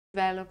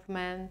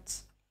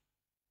development,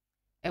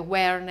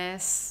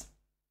 awareness.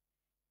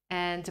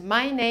 And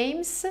my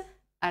name's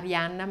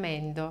Arianna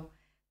Mendo.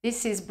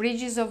 This is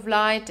Bridges of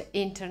Light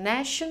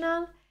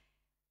International,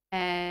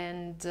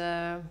 and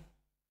a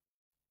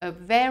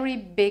very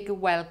big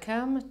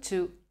welcome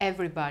to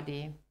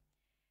everybody.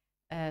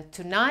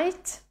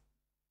 Tonight,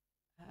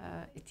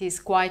 it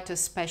is quite a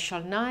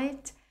special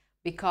night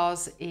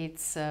because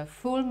it's a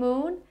full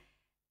moon,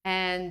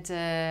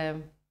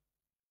 and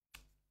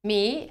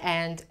me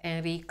and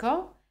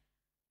Enrico,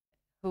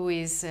 who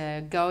is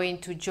going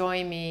to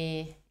join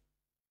me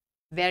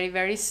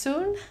very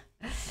soon,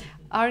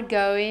 are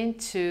going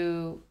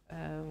to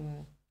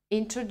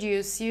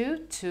introduce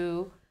you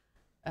to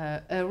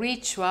a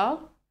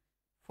ritual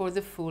for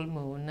the full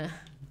moon.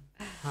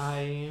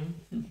 Hi.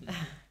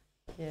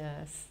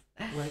 Yes.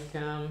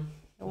 Welcome.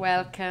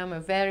 Welcome, a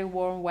very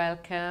warm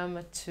welcome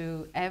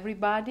to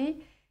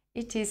everybody.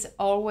 It is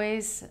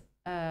always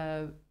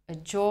a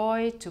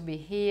joy to be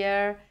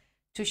here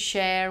to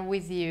share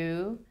with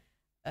you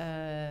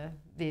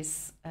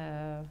these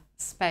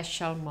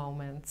special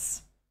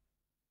moments.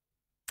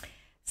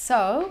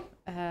 So,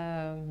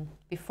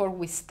 before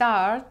we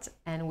start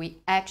and we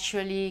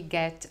actually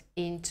get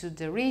into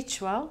the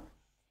ritual,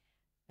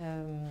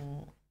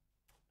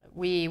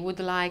 we would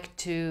like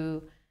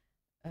to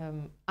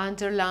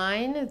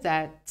underline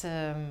that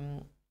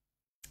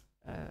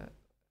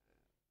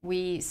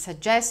we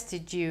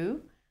suggested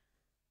you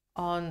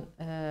on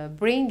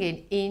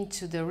bringing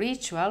into the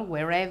ritual,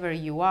 wherever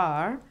you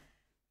are,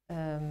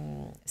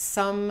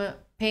 some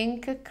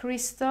pink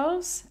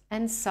crystals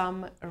and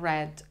some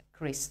red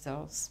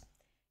crystals,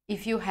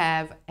 if you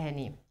have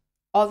any.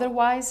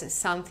 Otherwise,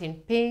 something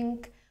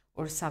pink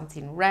or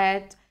something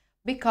red,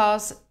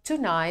 because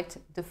tonight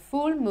the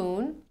full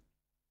moon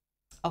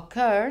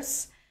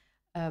occurs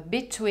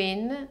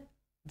between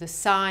the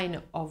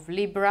sign of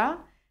Libra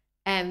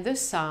and the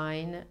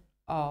sign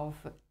of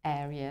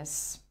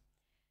Aries.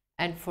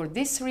 And for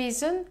this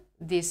reason,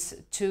 these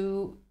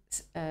two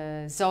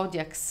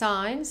zodiac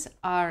signs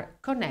are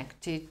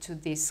connected to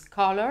these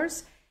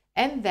colors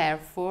and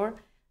therefore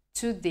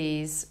to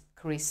these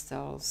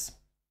crystals.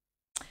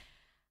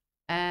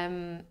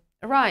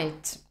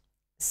 Right,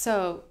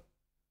 so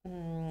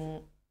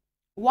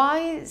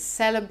why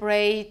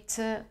celebrate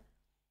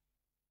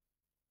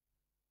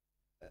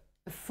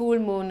full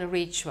moon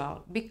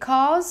ritual?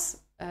 Because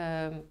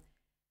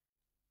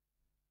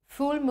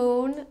full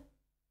moon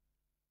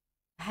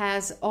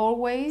has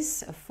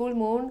always, a full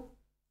moon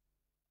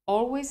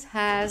always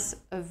has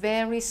a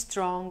very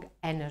strong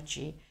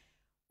energy.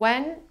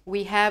 When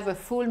we have a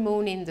full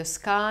moon in the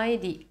sky,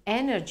 the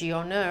energy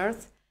on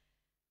Earth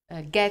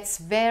gets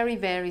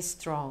very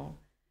strong.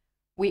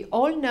 We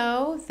all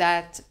know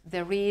that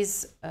there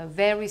is a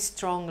very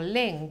strong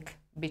link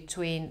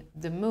between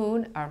the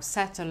moon, our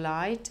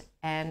satellite,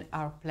 and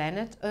our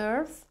planet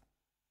Earth.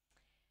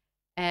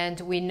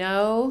 And we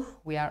know,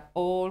 we are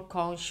all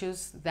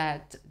conscious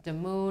that the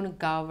moon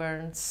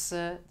governs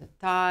the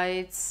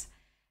tides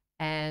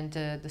and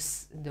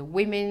the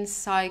women's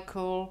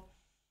cycle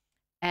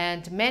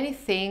and many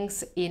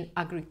things in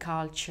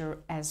agriculture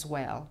as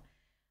well.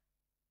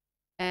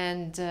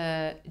 And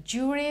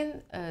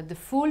during the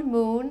full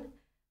moon,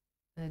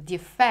 the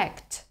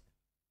effect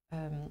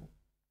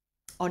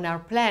on our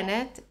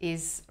planet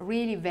is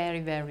really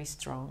very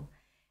strong.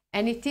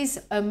 And it is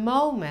a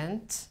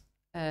moment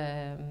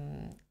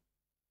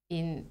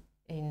in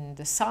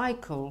the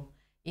cycle,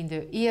 in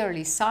the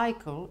yearly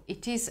cycle,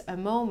 it is a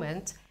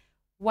moment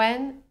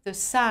when the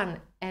sun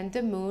and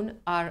the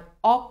moon are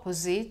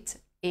opposite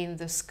in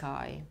the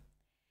sky.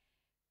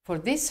 For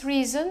this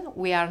reason,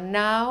 we are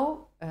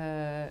now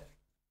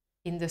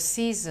in the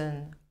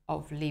season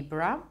of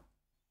Libra.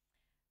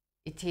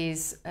 It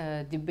is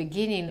the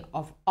beginning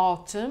of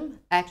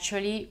autumn.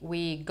 Actually,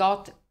 we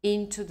got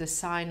into the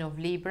sign of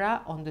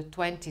Libra on the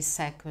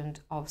 22nd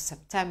of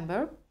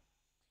September.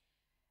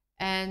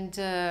 And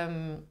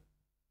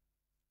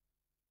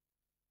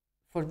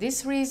for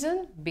this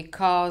reason,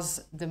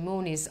 because the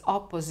moon is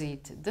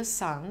opposite the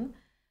sun,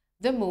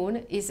 the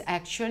moon is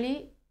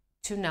actually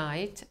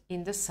tonight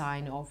in the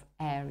sign of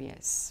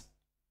Aries.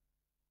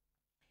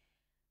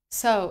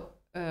 So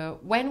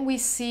when we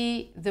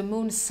see the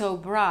moon so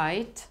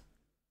bright,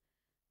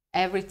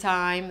 every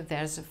time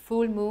there's a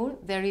full moon,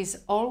 there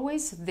is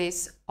always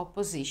this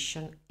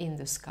opposition in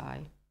the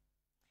sky.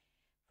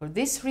 For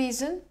this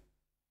reason,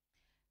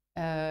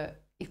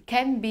 it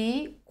can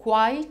be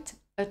quite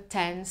a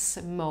tense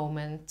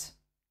moment,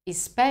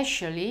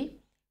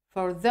 especially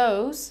for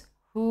those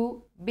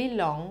who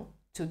belong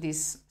to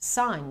these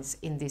signs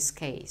in this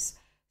case.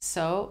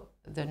 So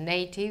the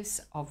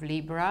natives of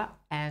Libra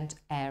and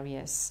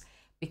Aries,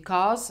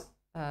 because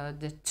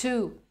the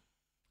two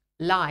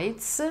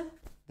lights,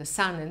 the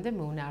sun and the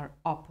moon, are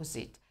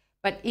opposite.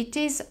 But it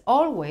is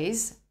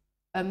always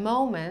a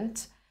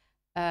moment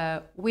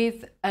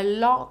with a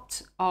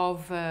lot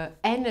of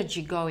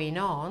energy going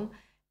on,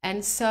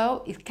 and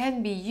so it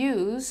can be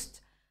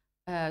used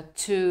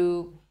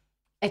to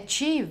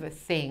achieve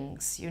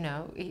things, you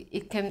know.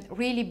 It can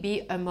really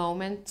be a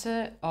moment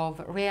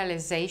of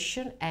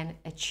realization and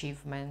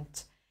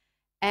achievement.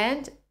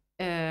 And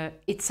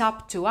it's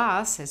up to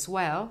us as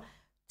well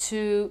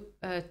to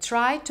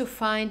try to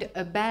find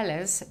a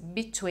balance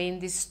between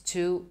these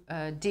two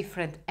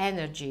different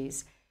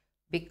energies,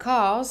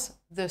 because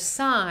the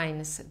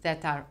signs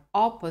that are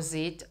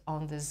opposite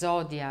on the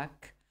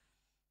zodiac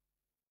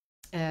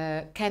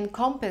can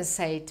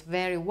compensate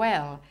very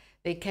well.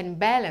 They can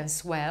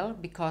balance well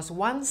because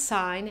one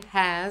sign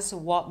has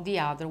what the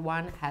other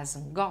one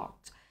hasn't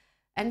got.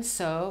 And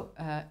so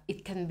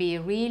it can be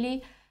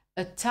really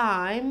a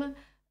time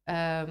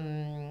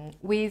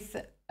with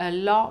a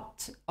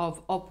lot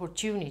of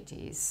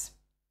opportunities.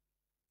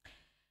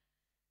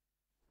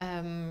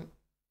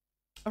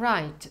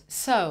 Right,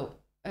 so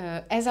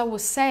as I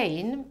was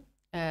saying,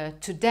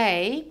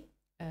 today,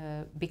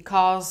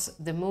 because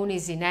the moon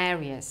is in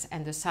Aries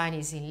and the sign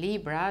is in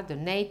Libra, the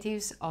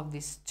natives of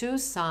these two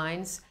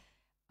signs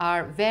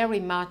are very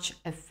much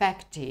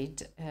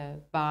affected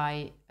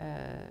by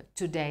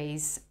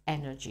today's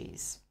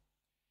energies.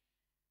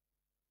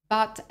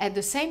 But at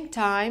the same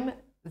time,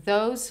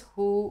 those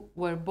who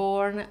were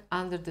born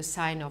under the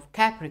sign of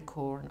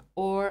Capricorn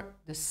or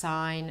the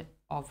sign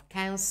of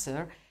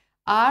Cancer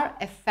are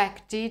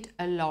affected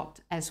a lot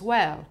as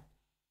well.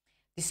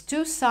 These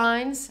two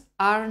signs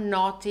are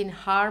not in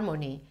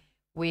harmony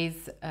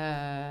with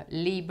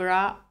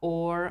Libra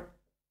or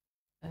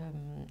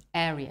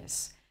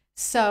Aries.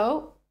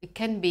 So it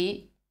can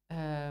be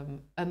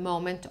a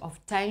moment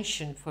of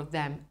tension for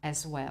them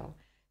as well.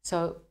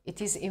 So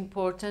it is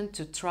important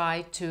to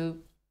try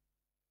to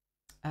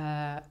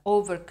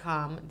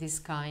overcome this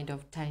kind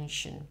of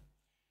tension.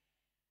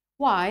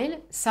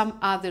 While some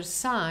other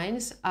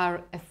signs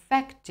are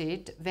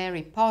affected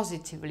very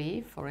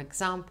positively, for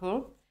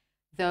example,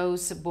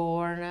 those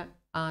born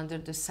under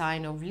the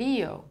sign of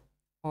Leo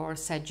or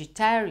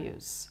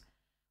Sagittarius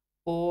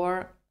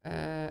or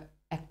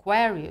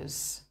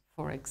Aquarius,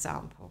 for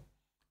example,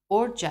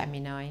 or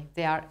Gemini,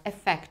 they are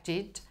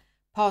affected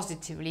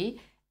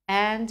positively.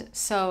 And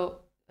so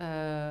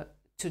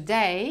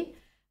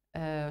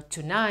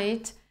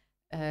tonight,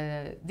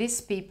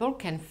 these people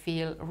can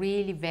feel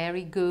really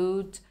very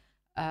good,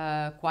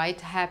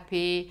 quite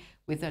happy,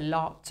 with a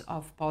lot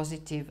of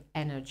positive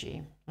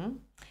energy.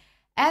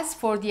 As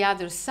for the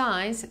other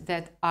signs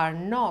that are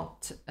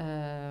not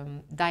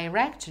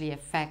directly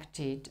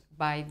affected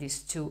by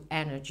these two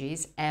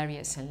energies,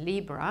 Aries and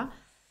Libra,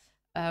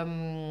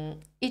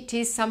 it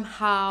is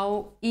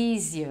somehow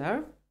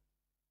easier,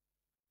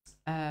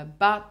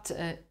 but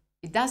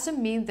it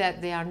doesn't mean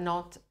that they are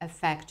not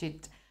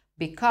affected,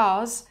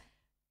 because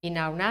in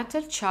our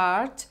natal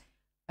chart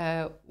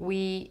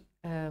we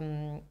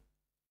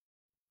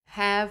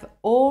have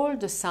all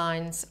the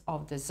signs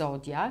of the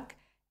zodiac,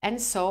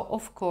 and so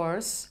of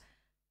course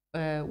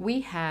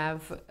we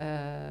have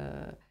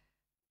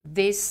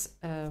this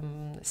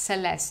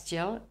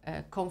celestial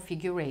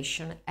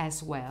configuration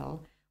as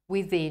well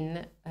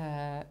within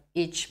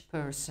each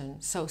person.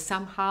 So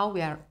somehow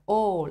we are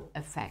all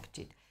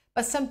affected,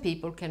 but some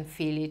people can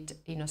feel it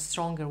in a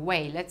stronger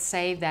way. Let's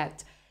say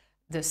that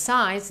the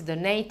signs, the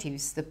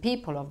natives, the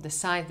people of the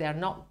sign, they are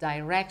not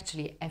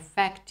directly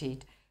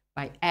affected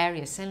by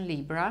Aries and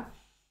Libra,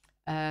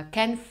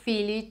 can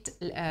feel it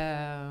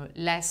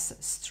less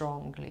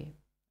strongly,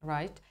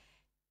 right?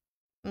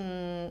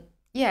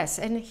 Yes,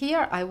 and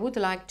here I would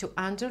like to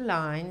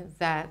underline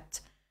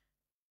that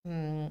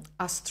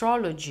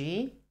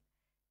astrology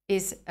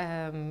is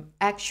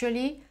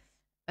actually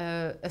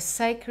a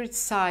sacred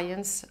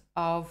science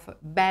of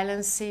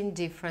balancing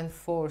different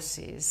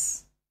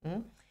forces.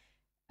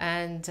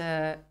 And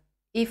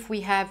if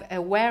we have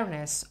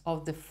awareness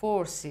of the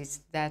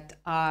forces that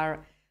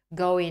are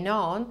going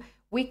on,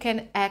 we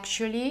can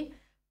actually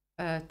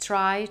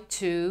try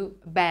to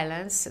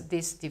balance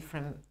these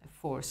different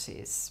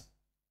forces.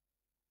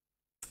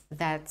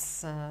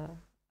 That's,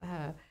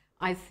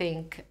 I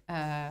think,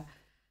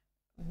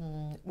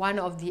 one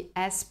of the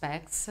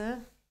aspects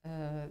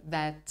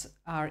that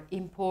are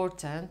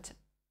important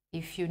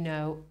if you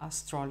know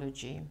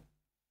astrology.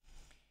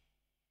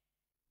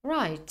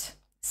 Right.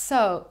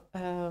 So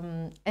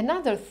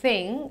another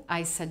thing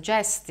I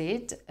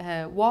suggested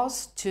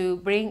was to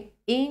bring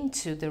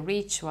into the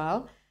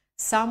ritual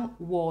some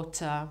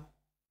water.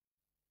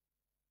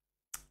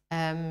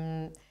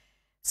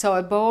 So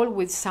a bowl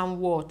with some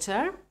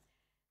water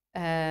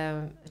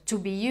to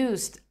be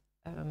used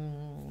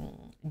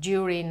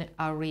during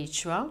our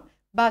ritual,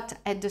 but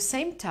at the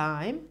same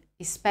time,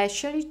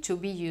 especially to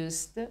be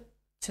used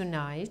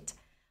tonight,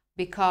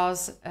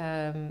 because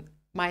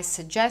my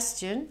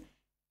suggestion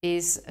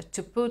is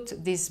to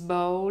put this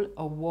bowl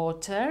of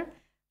water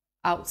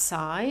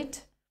outside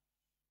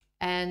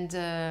and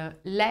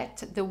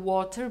let the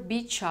water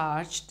be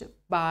charged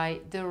by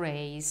the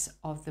rays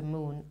of the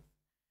moon.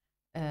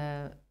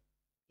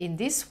 In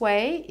this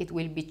way, it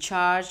will be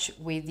charged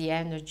with the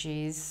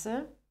energies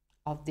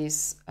of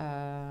this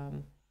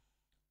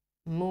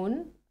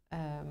moon,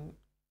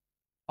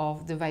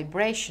 of the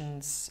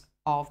vibrations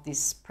of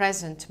this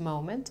present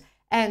moment.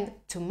 And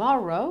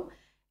tomorrow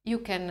you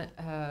can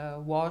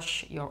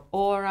wash your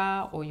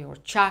aura or your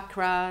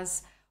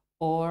chakras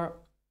or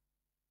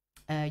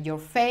your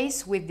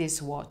face with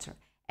this water,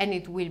 and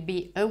it will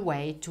be a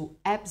way to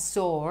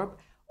absorb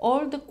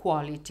all the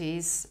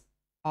qualities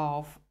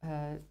of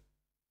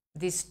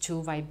these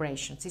two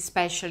vibrations,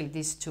 especially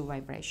these two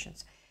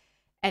vibrations.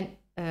 And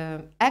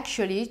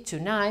actually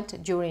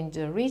tonight during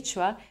the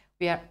ritual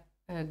we are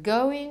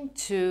going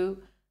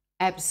to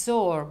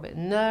absorb,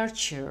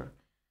 nurture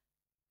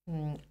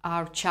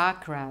our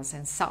chakras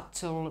and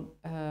subtle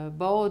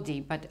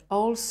body, but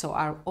also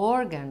our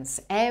organs,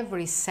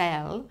 every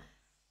cell,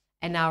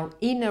 and our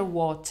inner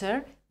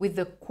water with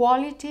the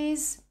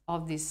qualities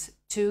of these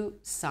two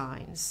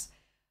signs.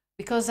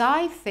 Because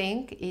I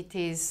think it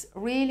is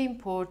really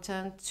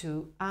important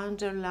to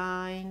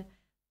underline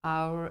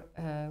our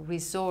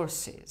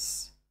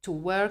resources, to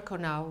work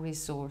on our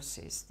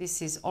resources.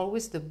 This is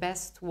always the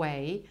best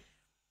way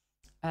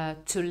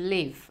to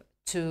live,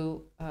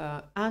 to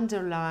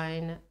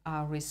underline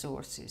our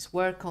resources,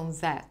 work on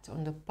that,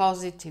 on the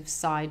positive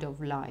side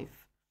of life.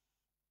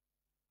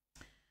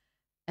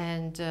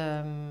 And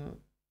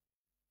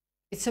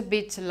it's a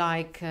bit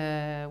like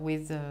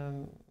with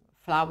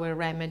flower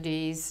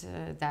remedies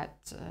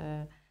that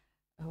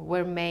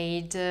were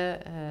made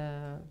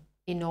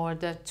in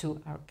order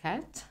to our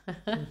cat.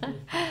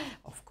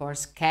 Of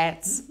course,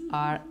 cats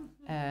are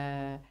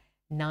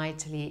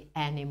nightly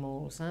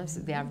animals, huh?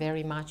 So they are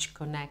very much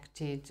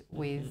connected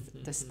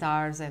with the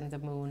stars and the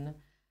moon.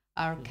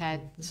 Our cat,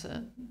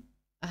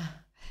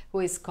 who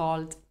is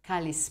called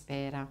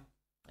Kalispera,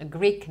 a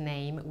Greek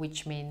name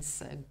which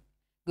means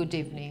good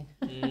evening.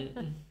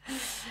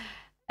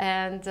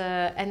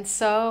 And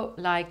so,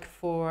 like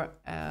for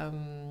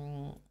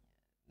the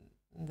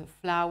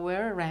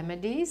flower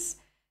remedies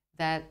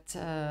that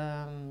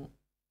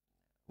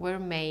were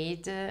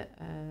made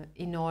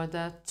in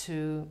order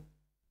to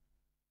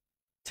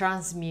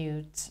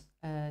transmute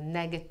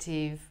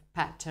negative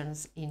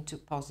patterns into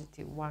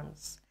positive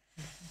ones.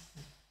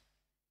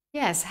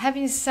 Yes,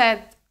 having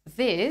said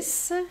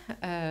this,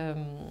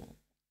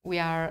 we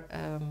are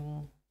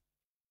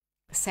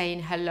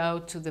saying hello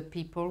to the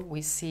people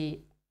we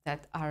see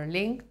that are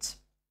linked,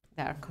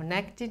 that are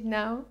connected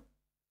now.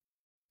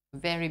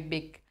 Very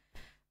big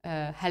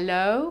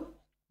hello.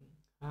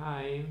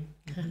 Hi.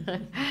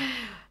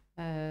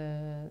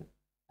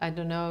 I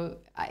don't know.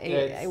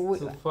 It's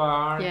too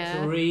far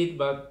yeah. to read,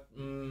 but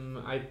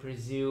I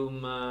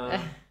presume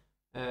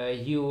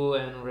you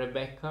and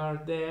Rebecca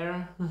are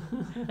there.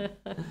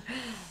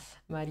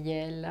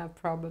 Mariella,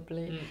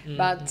 probably.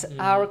 But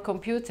our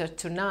computer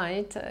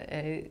tonight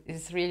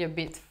is really a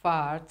bit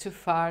too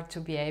far to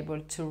be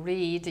able to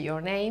read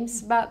your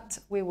names, but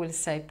we will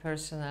say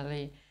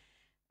personally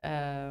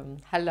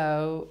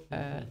hello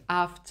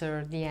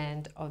after the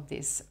end of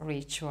this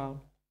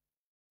ritual.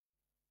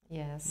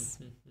 Yes.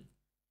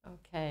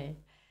 Okay.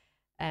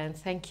 And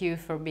thank you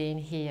for being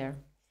here.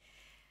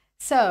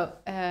 So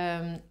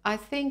I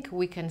think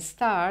we can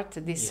start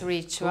this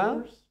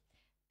ritual.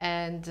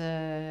 And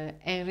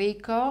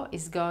Enrico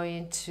is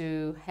going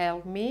to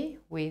help me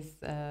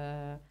with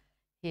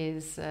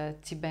his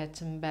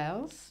Tibetan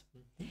bells.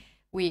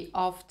 We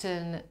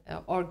often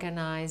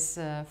organize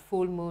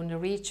full moon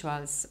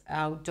rituals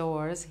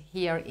outdoors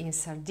here in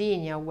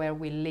Sardinia, where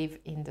we live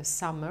in the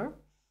summer,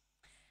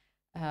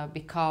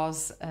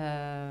 because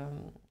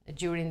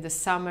during the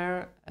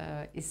summer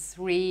it's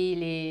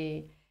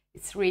really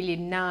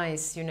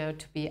nice, you know,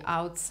 to be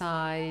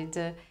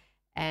outside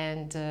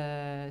and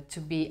to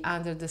be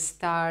under the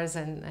stars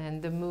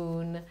and the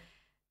moon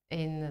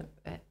in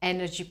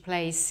energy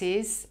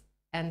places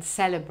and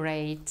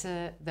celebrate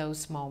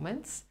those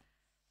moments.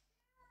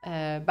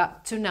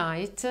 But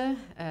tonight,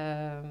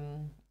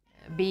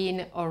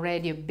 being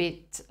already a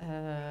bit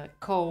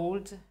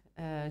cold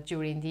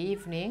during the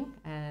evening,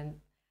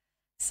 and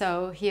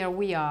so here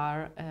we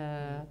are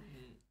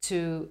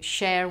to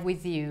share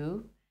with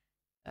you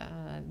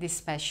this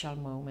special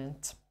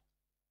moment.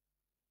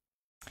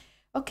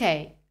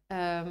 Okay,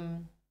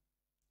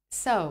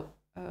 so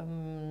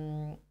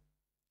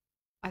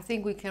I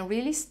think we can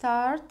really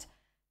start,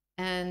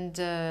 and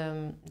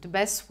the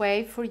best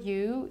way for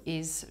you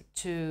is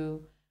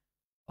to,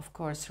 of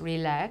course,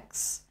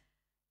 relax.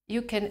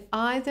 You can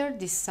either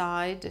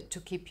decide to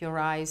keep your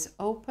eyes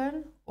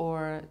open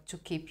or to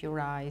keep your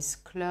eyes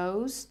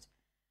closed.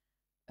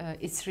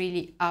 It's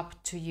really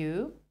up to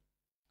you.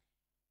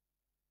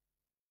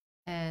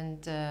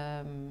 And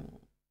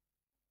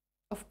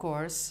of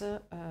course,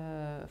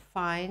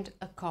 find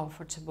a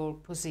comfortable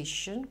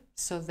position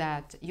so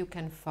that you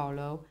can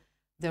follow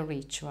the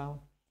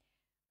ritual.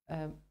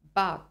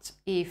 But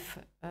if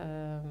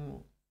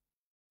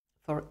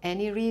for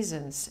any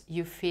reasons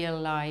you feel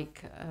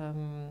like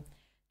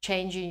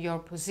changing your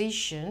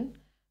position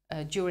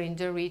during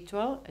the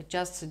ritual,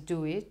 just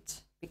do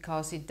it,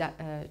 because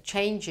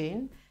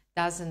changing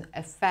doesn't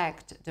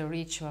affect the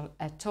ritual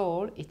at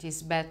all. It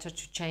is better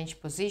to change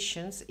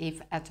positions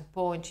if at a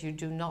point you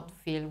do not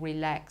feel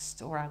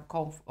relaxed or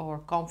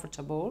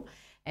comfortable,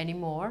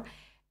 anymore,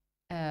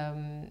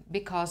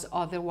 because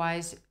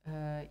otherwise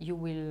you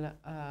will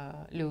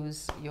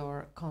lose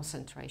your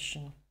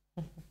concentration.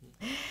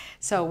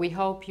 So we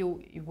hope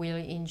you will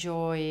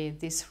enjoy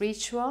this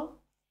ritual,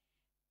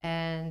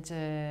 and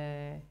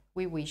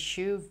we wish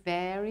you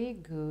very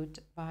good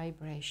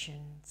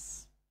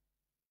vibrations.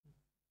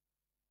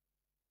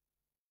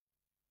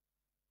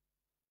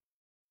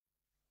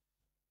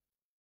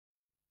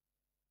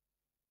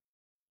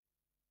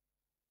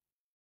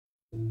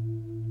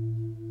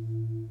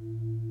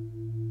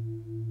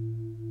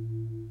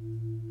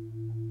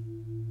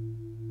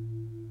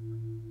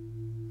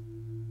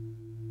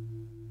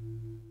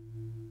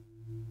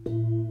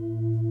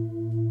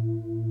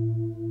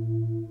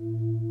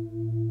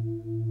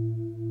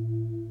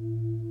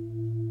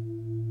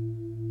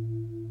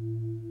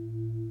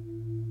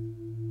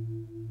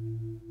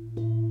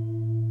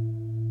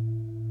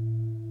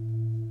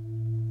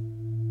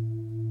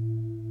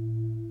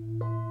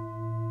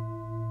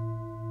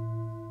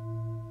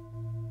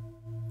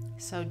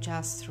 So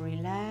just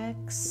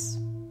relax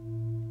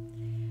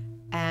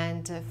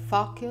and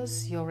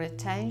focus your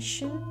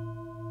attention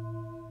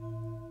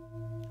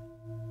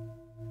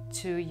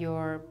to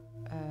your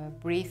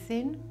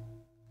breathing.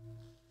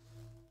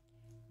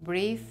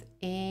 Breathe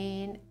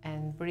in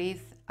and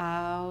breathe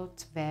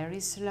out very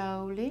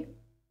slowly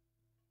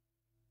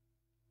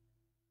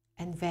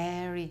and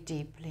very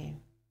deeply,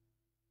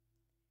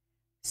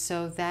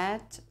 so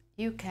that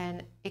you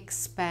can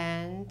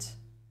expand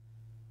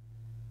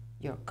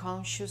your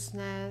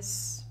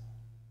consciousness,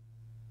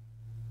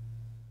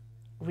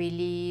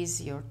 release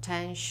your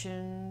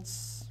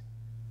tensions,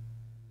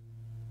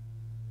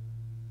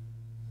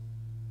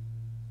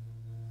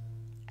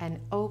 and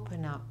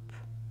open up.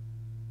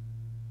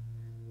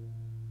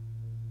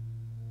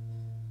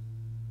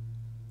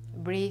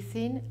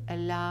 Breathing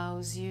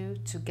allows you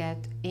to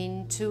get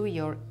into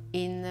your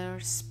inner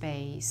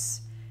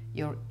space,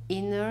 your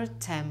inner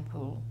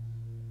temple.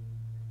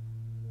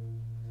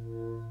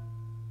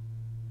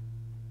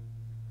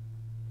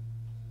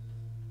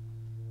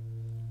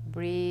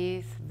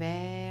 Breathe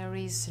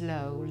very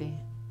slowly,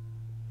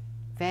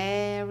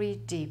 very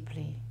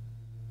deeply,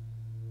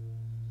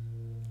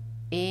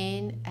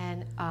 in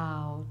and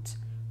out,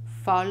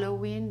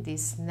 following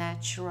this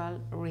natural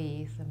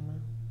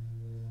rhythm.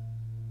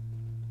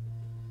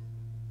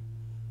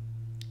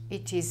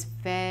 It is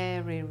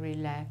very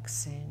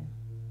relaxing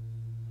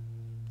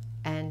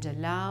and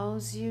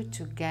allows you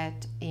to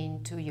get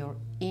into your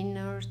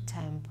inner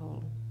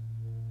temple.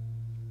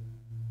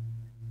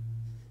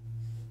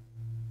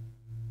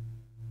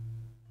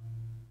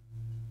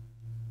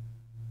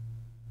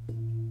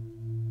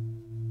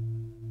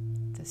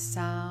 The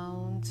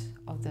sound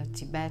of the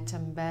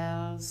Tibetan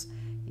bells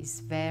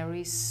is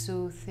very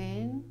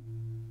soothing,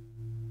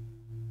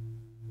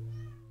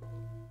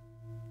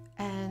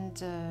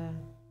 and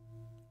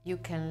you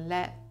can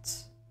let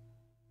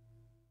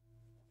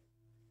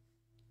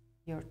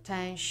your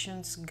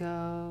tensions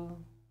go.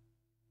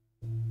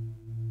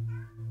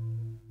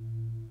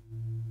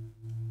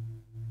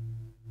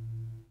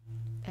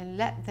 And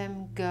let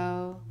them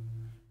go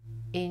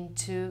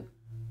into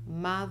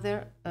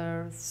Mother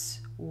Earth's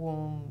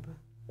womb.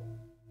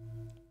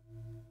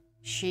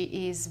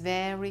 She is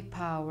very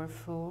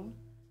powerful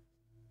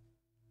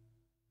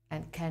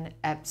and can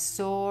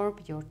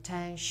absorb your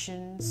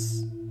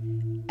tensions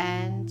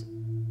and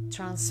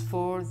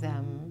transform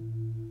them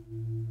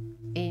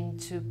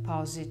into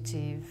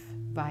positive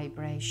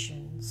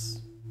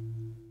vibrations.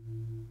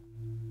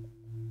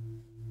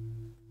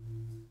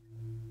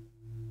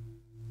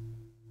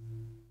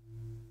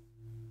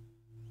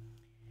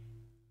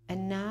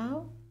 And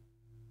now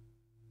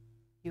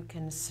you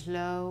can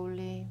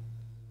slowly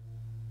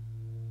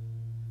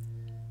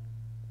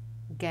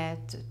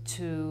get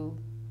to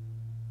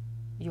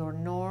your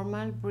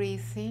normal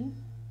breathing,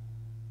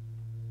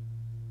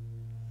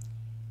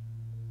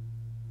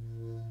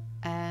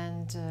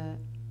 and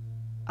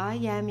I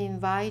am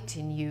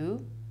inviting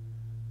you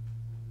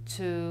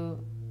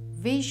to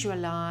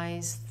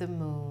visualize the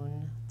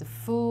moon, the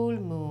full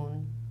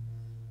moon,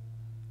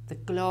 the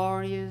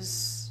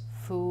glorious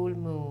full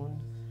moon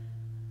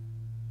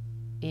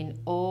in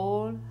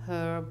all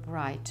her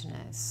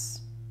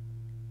brightness,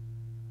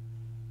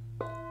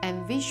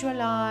 and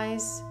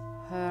visualize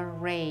her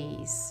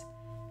rays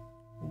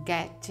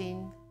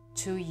getting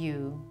to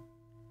you.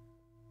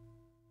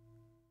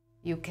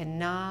 You can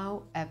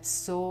now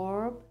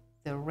absorb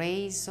the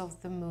rays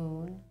of the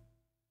moon,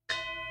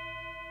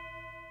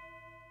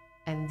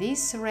 and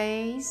these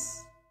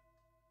rays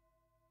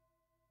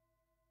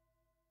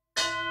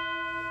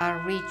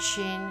are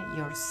reaching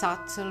your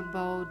subtle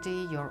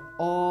body, your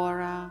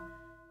aura,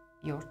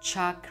 your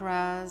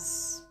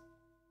chakras,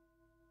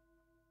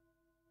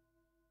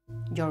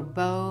 your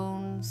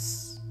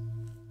bones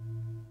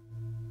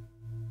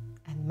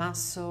and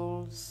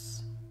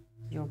muscles,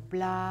 your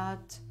blood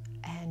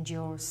and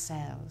your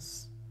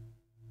cells.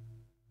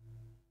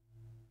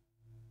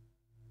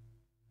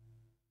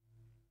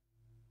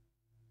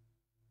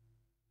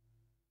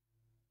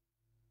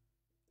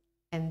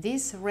 And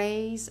these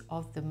rays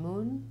of the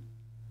moon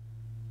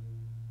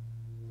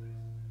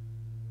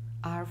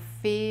are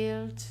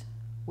filled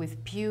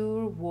with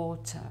pure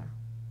water.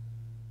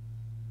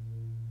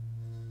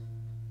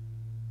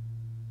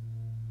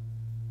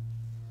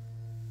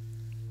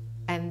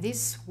 And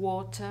this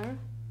water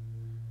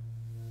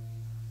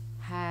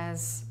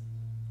has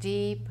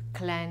deep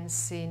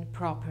cleansing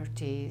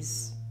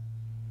properties,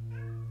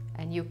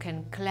 and you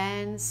can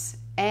cleanse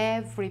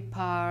every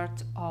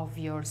part of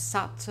your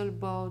subtle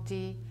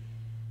body,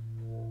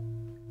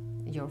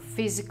 your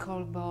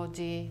physical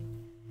body.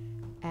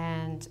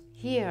 And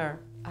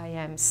here I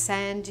am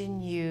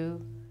sending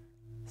you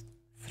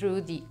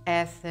through the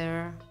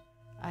ether,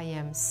 I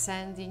am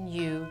sending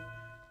you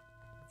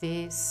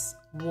this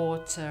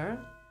water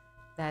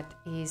that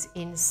is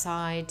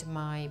inside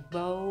my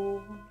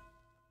bowl.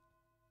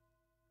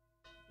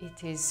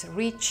 It is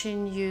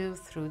reaching you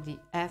through the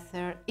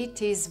ether.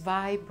 It is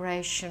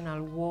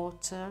vibrational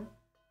water,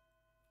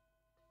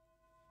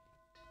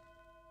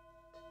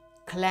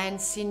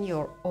 cleansing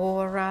your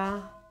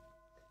aura,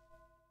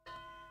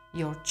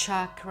 your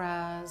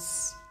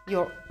chakras,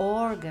 your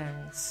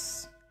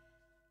organs,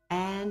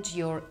 and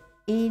your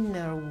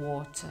inner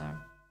water.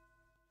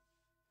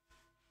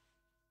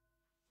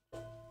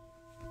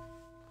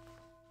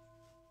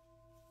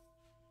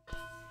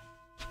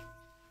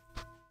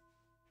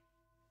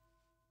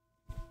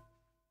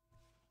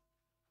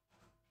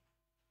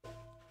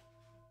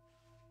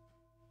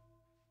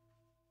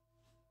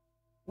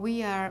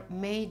 We are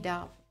made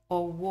up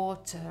of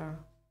water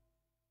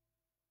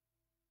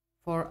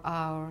for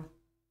our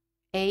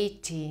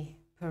 80%.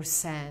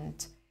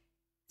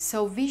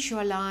 So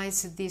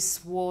visualize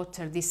this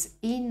water, this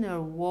inner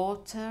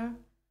water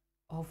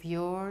of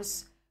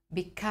yours,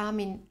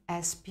 becoming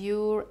as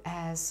pure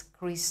as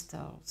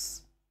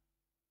crystals.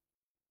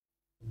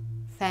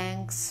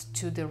 Thanks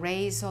to the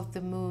rays of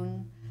the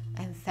moon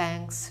and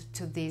thanks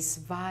to this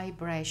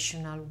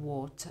vibrational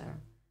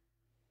water.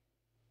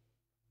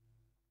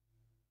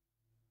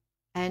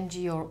 And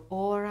your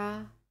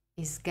aura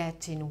is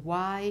getting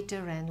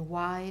wider and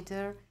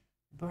wider,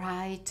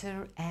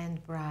 brighter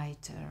and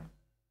brighter.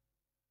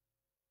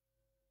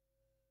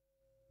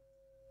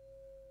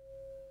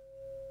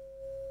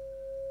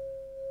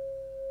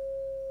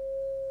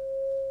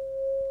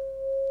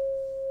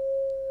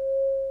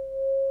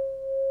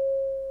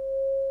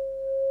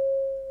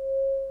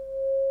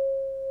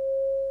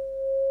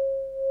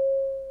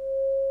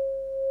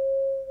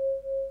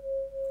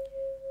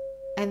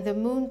 And the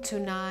moon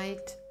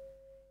tonight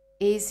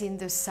is in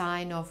the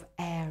sign of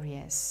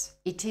Aries.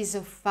 It is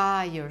a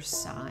fire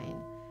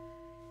sign.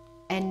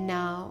 And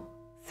now,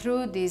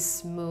 through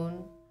this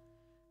moon,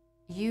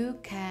 you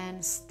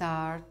can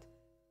start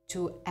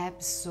to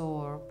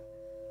absorb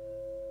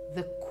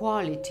the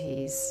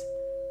qualities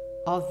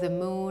of the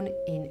moon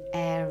in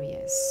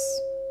Aries.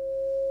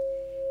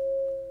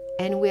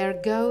 And we are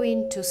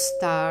going to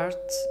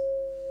start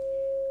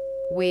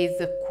with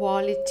the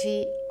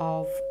quality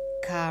of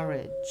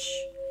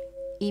courage.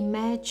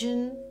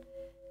 Imagine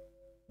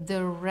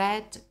the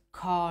red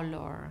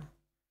color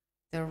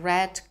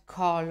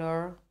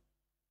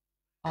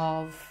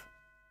of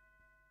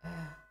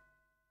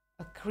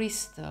a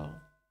crystal.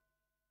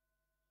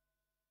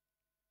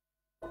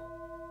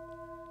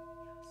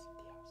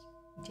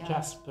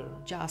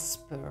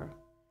 Jasper,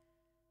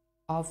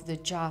 of the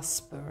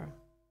jasper.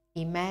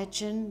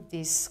 Imagine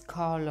this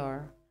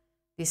color,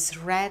 this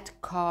red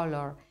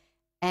color,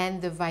 and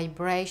the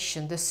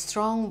vibration, the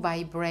strong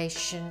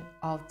vibration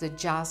of the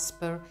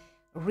jasper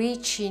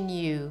reaching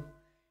you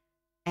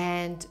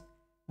and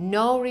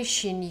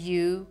nourishing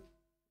you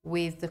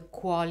with the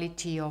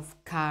quality of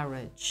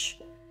courage.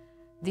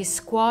 This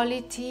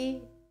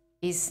quality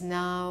is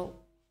now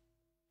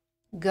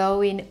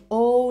going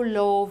all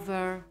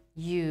over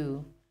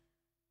you,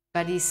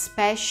 but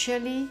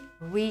especially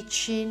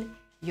reaching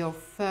your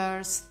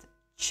first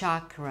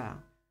chakra,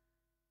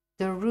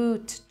 the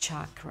root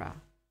chakra.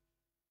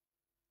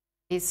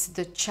 It's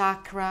the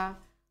chakra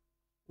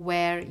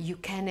where you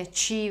can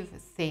achieve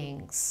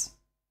things.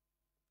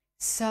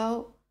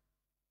 So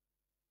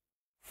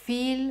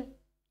feel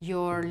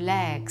your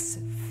legs,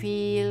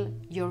 feel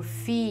your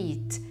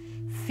feet,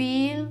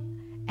 feel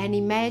and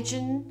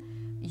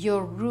imagine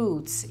your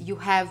roots. You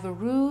have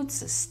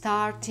roots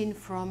starting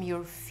from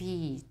your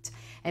feet,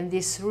 and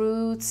these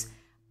roots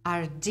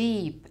are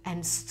deep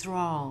and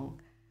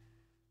strong,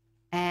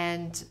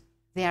 and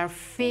they are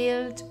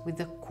filled with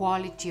the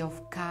quality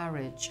of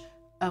courage,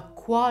 a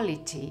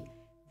quality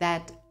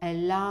that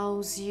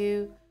allows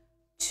you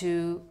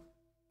to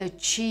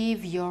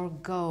achieve your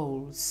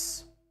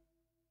goals.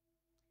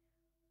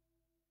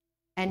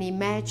 And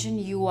imagine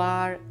you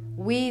are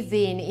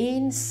within,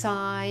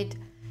 inside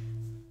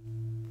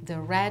the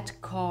red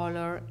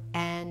color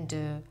and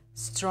the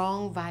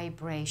strong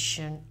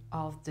vibration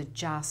of the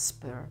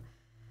jasper,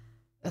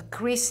 a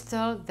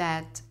crystal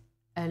that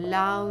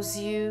allows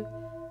you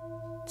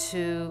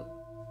to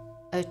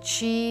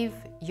achieve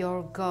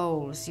your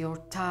goals, your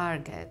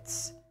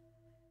targets,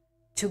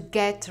 to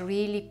get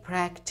really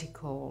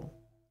practical.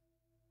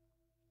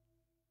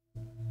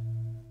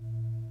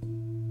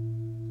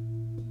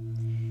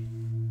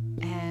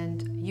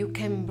 you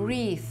can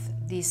breathe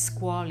this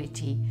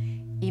quality.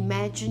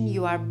 Imagine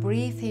you are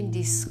breathing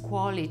this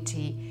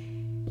quality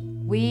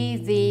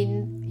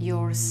within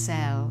your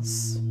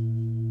cells.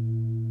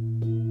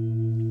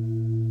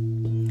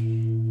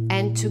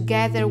 And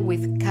together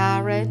with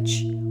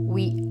courage,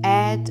 we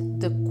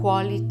add the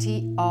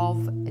quality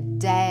of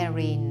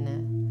daring.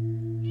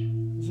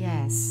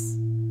 Yes,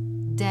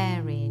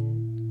 daring.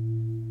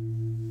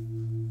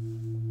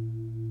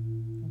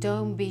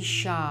 Don't be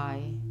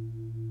shy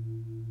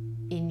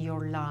in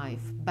your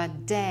life,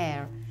 but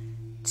dare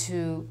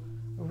to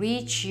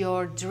reach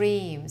your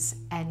dreams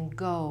and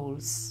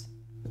goals.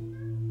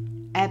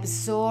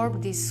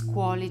 Absorb this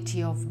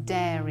quality of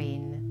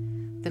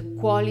daring, the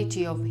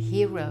quality of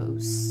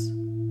heroes,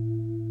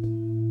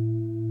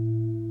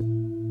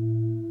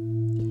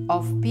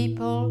 of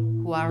people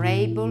who are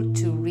able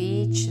to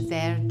reach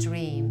their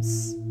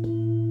dreams.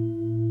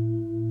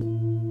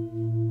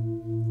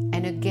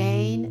 And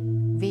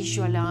again,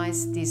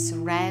 visualize this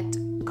red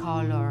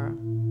color,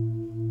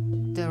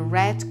 the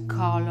red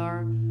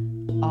color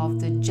of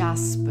the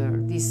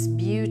jasper, this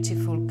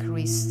beautiful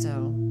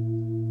crystal.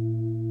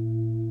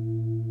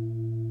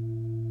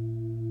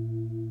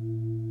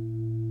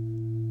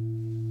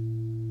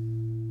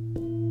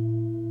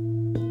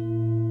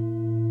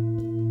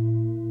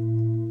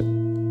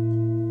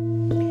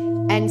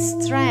 And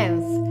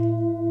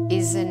strength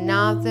is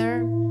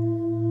another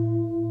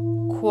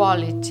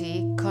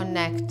quality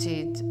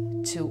connected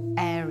to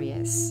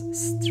Aries.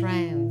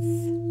 Strength.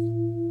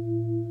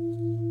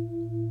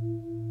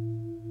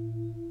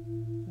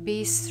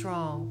 Be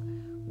strong.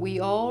 We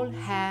all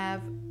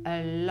have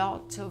a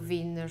lot of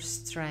inner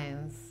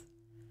strength,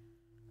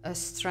 a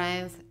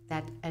strength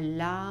that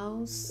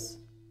allows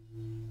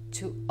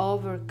to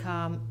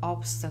overcome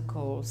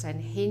obstacles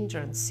and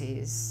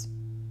hindrances.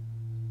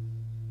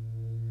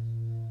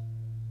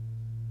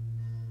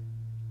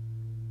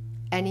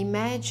 And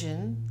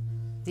imagine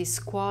this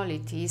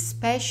quality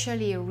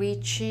especially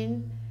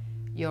reaching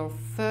your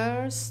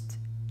first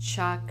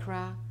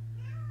chakra,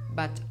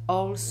 but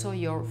also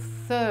your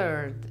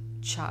third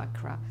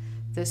chakra,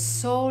 the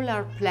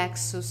solar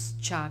plexus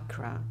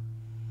chakra.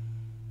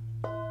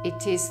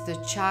 It is the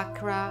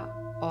chakra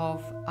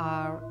of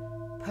our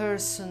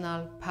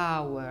personal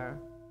power.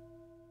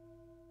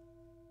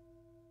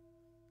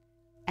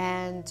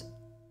 And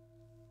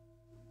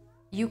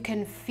you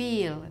can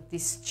feel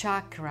this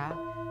chakra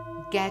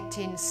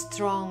getting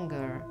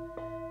stronger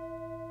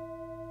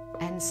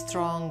and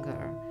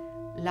stronger,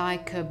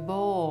 like a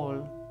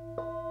ball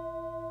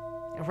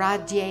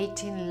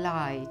radiating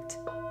light.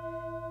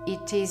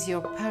 It is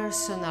your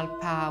personal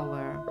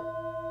power,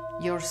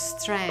 your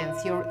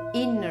strength, your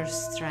inner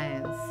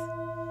strength,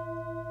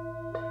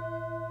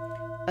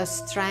 a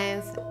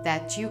strength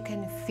that you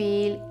can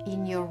feel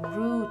in your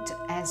root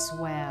as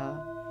well,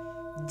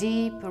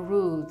 deep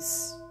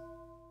roots.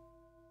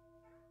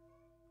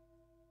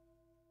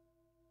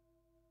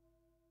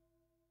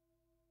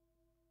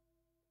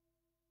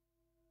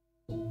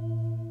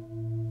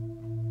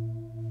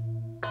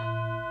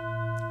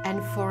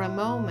 And for a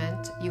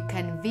moment, you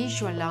can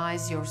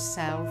visualize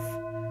yourself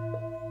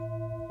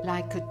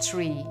like a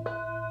tree,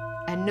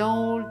 an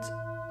old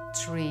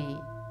tree,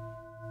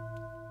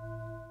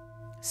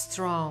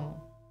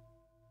 strong,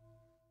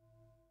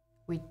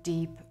 with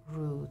deep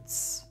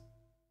roots.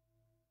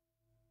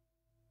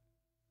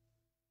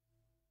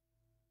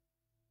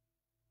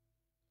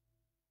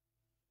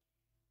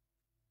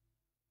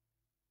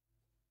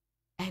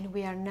 And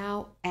we are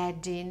now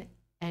adding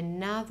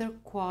another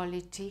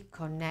quality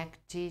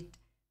connected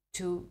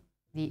to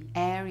the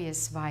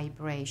Aries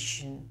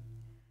vibration: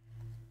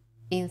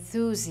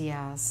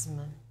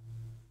 enthusiasm.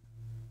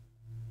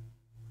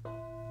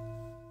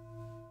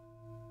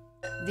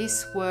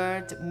 This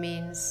word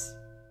means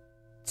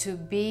to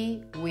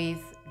be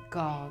with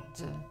God.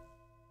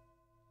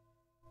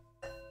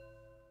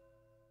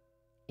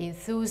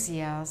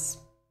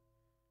 Enthusiasm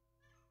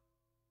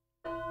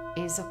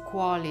is a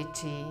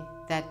quality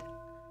that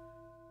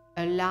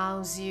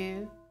allows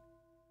you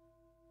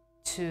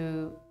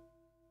to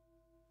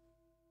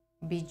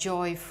be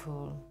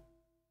joyful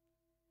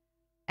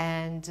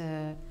and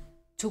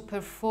to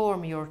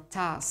perform your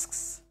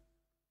tasks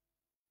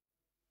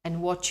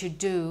and what you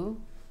do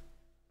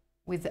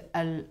with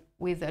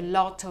a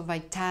lot of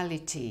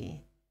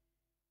vitality,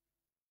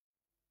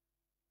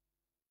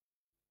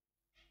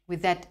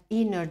 with that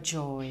inner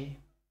joy.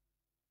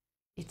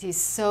 It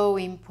is so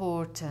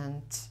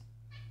important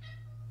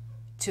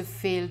to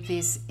feel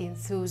this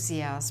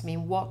enthusiasm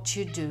in what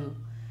you do.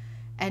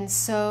 And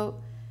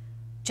so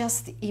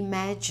just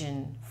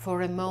imagine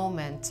for a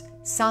moment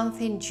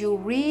something you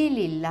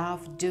really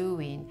love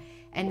doing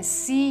and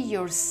see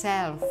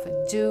yourself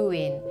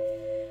doing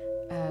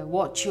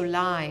what you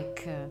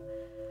like,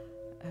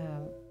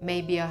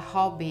 maybe a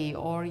hobby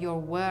or your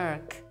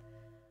work,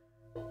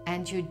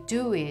 and you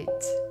do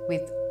it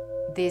with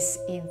this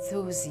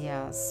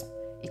enthusiasm.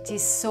 It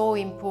is so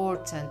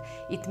important.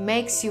 It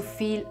makes you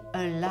feel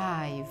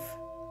alive.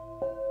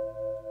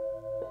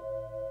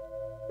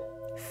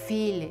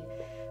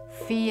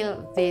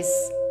 Feel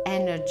this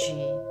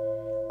energy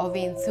of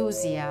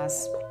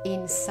enthusiasm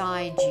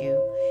inside you.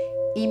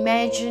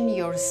 Imagine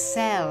your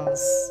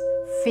cells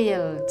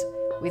filled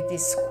with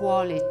this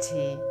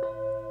quality.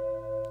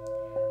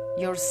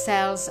 Your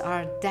cells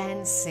are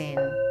dancing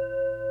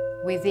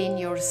within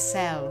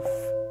yourself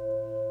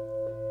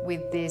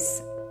with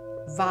this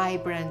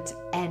vibrant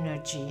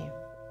energy.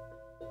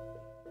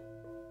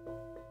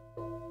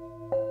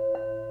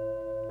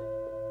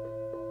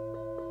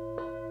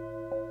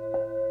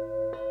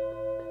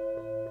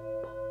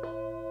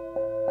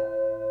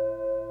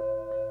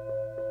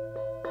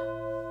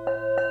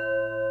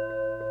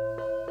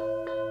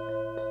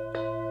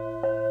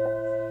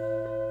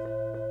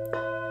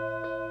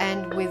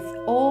 And with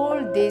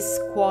all these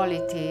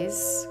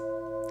qualities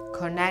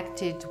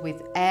connected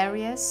with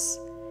Aries,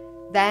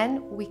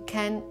 then we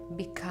can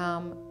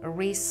become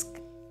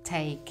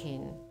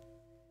risk-taking.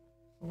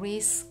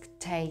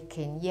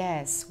 Risk-taking,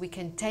 yes, we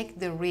can take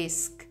the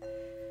risk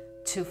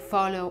to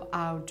follow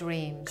our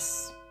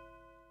dreams.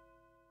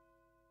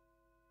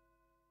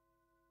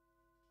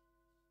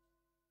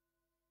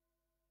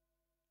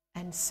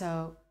 And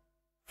so,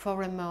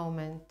 for a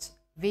moment,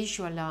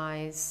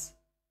 visualize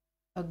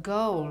a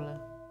goal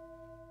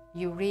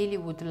you really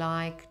would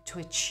like to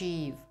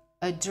achieve,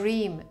 a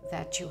dream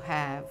that you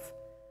have.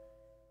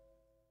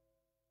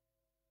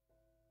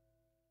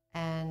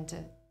 And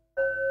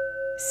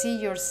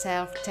see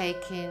yourself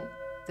taking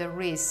the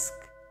risk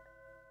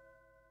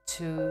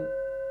to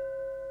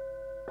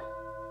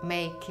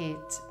make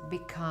it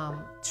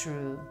become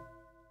true.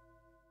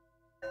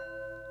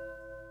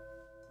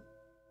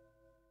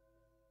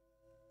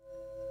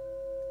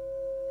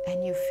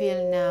 And you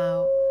feel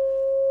now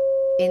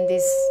in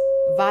this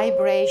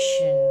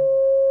vibration,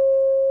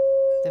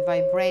 the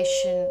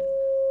vibration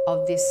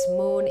of this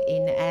moon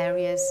in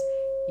Aries,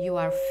 you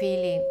are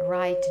feeling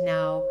right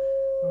now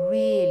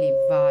really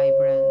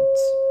vibrant.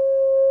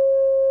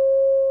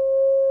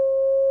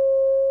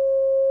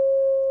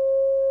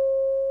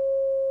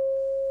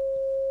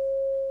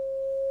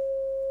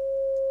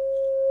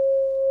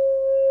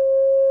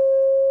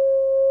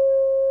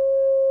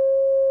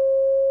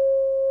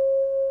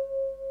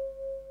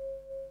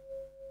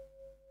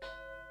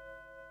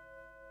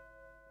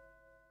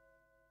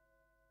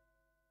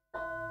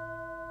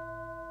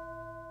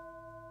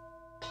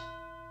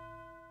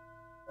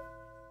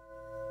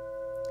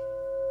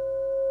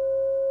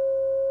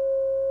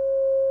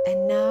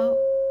 And now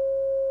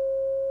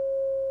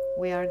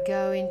we are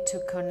going to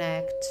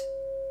connect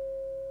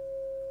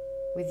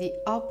with the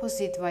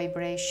opposite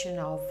vibration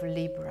of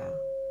Libra.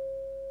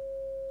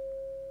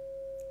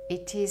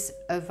 It is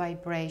a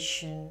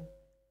vibration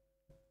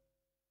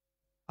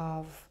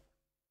of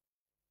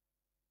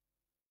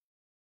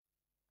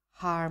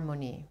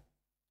harmony.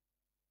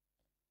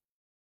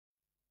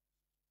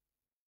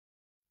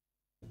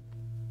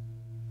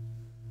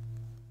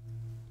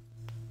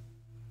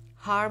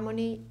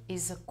 Harmony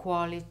is a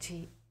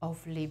quality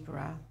of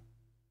Libra.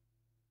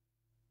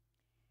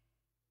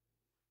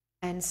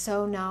 And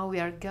so now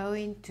we are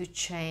going to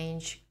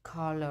change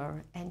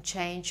color and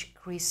change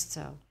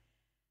crystal.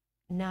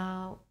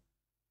 Now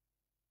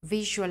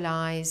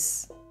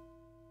visualize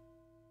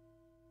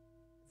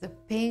the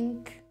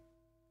pink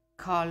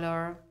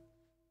color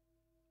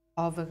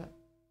of a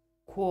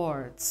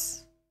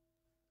quartz,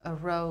 a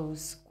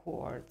rose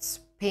quartz,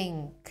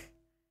 pink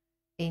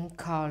in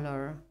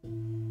color.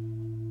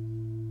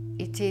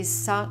 It is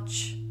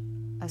such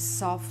a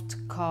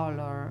soft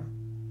color.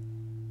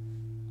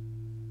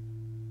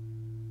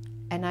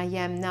 And I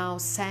am now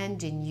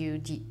sending you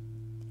the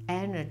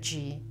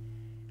energy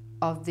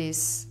of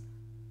this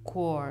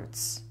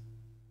quartz.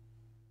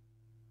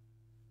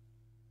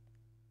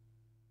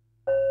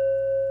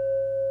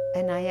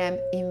 And I am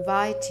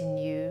inviting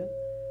you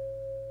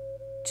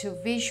to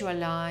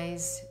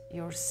visualize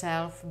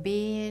yourself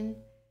being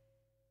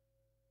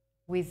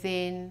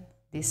within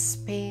this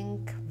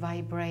pink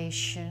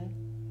vibration.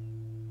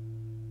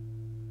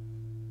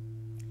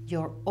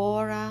 Your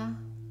aura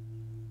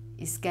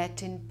is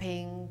getting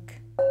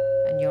pink,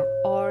 and your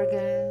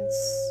organs,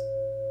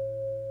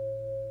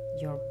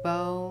 your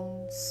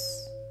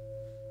bones,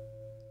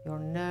 your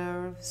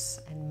nerves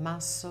and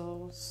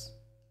muscles,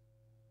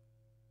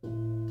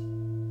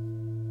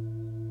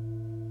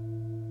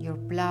 your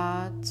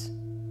blood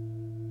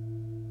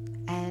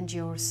and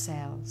your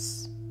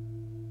cells.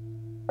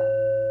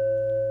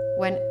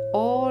 When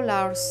all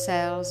our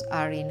cells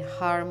are in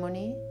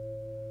harmony,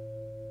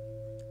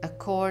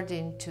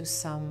 according to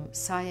some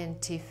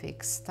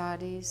scientific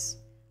studies,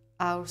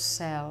 our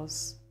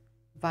cells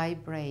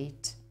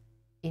vibrate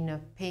in a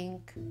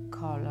pink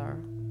color.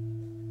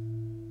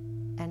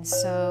 And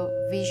so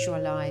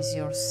visualize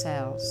your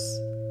cells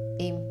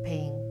in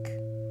pink,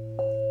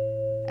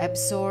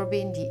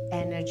 absorbing the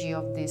energy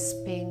of this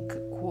pink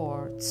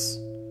quartz.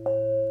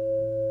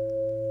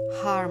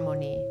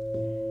 Harmony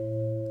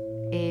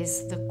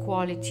is the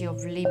quality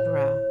of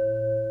Libra.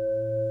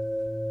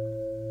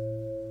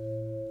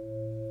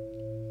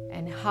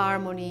 And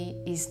harmony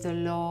is the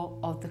law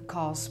of the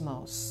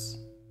cosmos.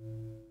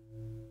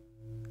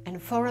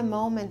 And for a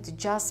moment,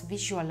 just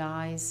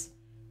visualize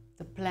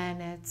the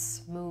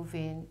planets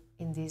moving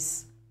in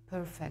this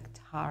perfect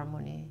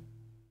harmony.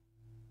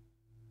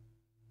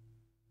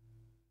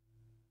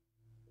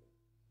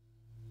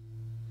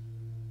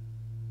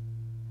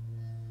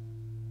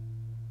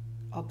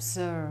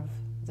 Observe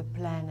the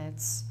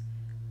planets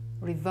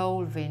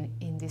revolving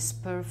in this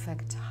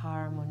perfect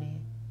harmony.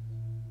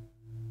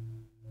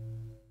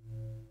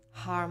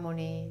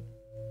 Harmony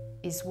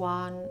is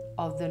one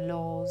of the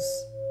laws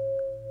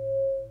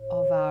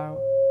of our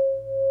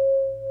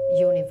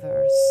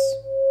universe.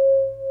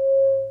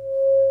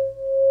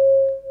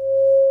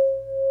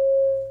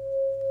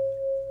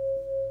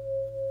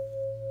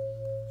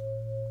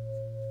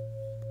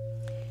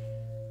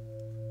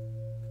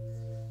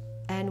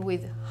 And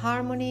with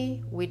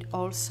harmony, we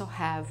also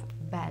have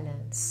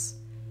balance.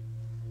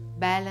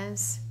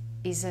 Balance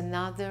is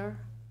another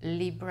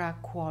Libra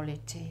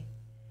quality.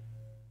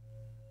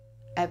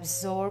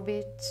 Absorb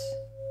it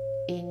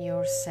in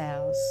your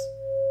cells.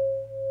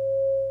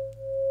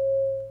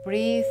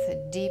 Breathe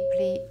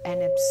deeply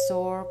and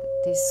absorb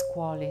this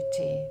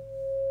quality.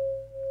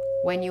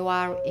 When you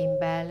are in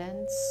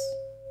balance,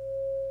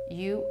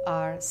 you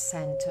are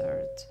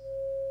centered.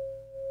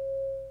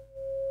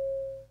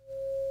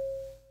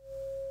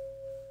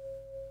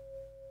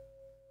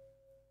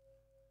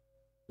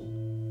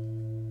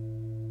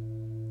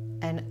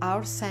 And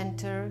our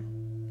center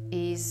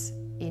is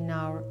in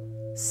our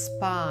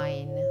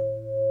spine.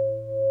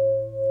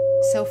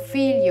 So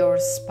feel your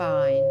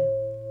spine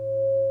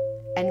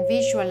and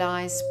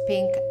visualize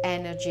pink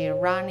energy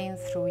running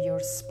through your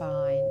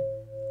spine,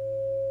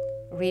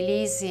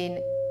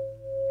 releasing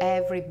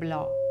every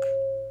block,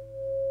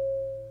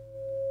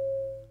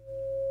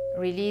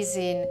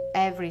 releasing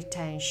every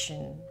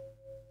tension.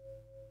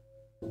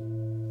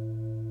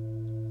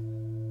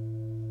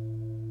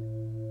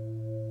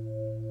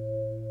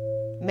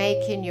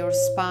 Making your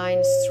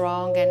spine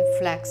strong and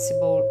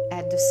flexible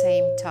at the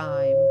same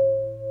time.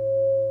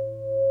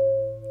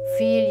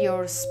 Feel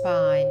your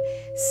spine.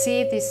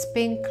 See this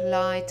pink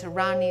light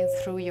running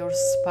through your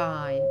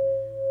spine,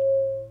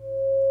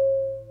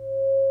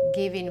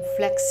 giving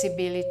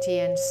flexibility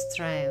and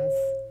strength.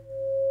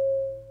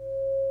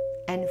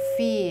 And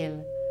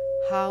feel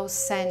how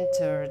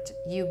centered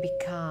you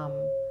become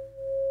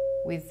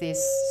with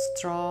this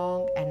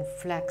strong and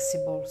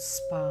flexible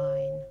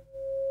spine.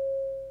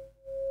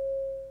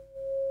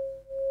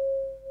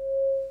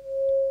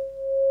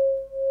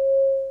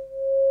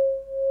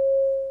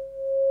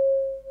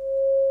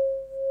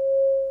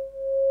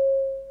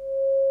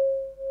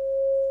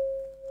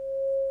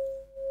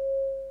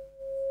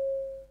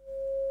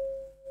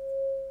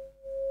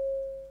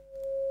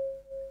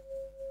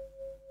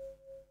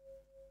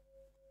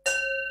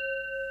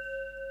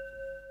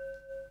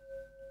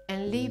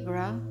 And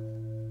Libra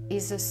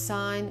is a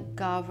sign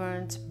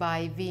governed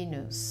by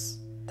Venus,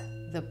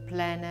 the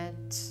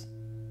planet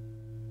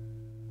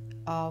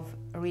of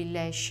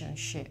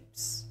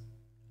relationships,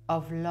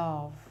 of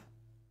love.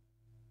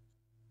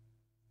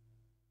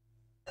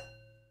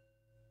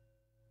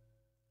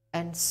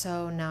 And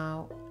so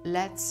now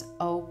let's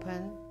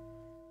open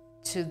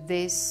to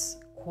this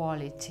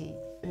quality,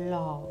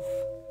 love.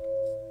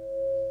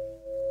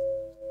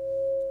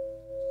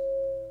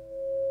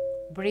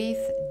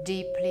 Breathe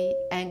deeply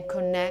and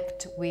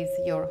connect with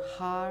your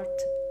heart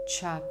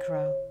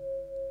chakra.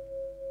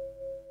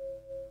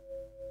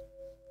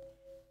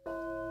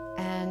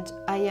 And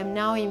I am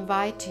now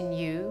inviting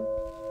you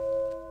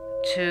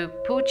to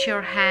put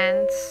your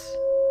hands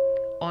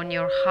on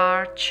your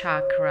heart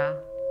chakra.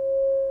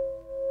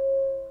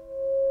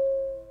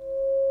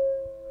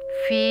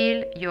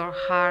 Feel your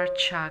heart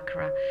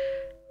chakra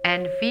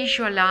and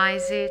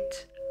visualize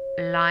it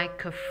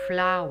like a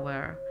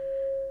flower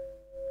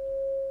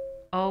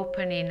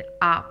opening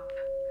up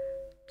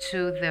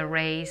to the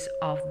rays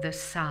of the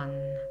sun,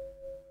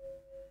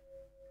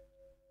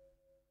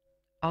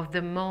 of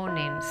the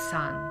morning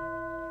sun.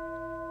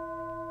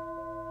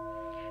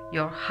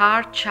 Your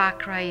heart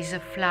chakra is a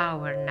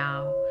flower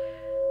now,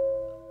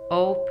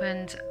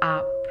 opened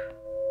up,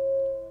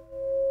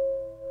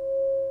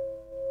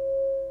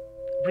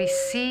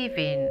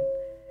 receiving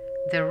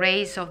the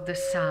rays of the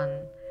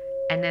sun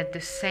and at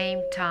the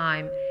same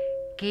time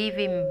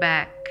giving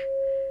back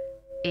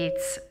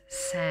its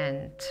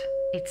scent,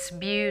 its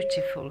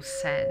beautiful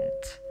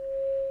scent,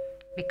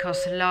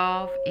 because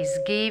love is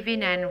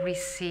giving and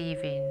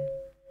receiving.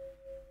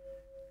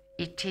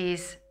 It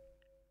is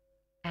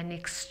an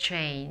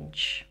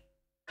exchange.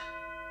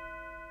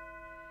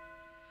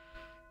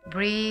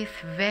 Breathe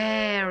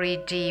very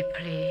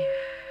deeply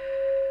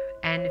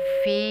and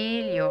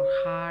feel your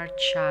heart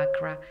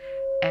chakra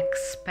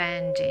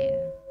expanding.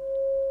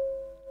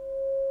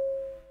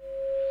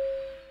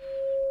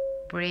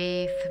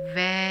 Breathe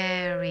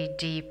very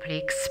deeply,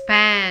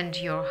 expand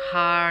your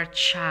heart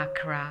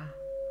chakra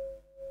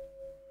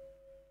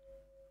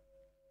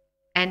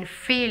and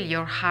fill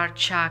your heart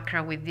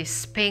chakra with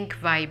this pink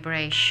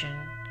vibration,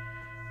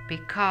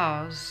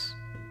 because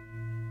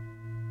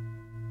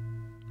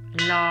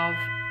love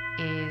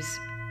is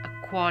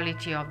a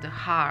quality of the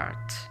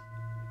heart.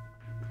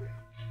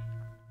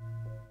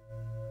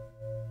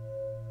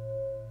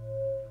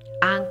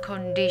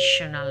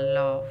 unconditional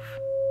love.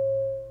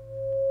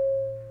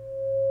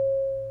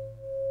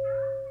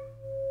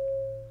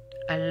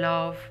 A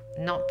love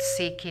not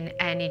seeking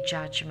any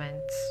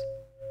judgments.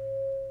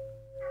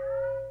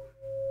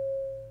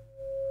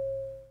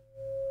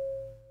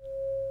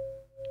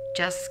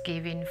 Just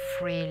giving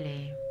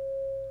freely.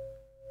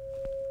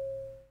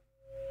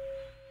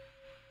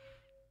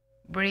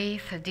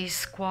 Breathe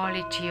this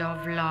quality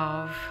of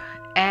love.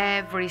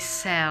 Every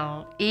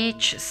cell,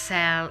 each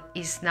cell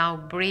is now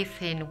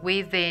breathing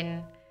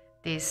within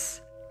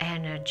this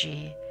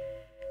energy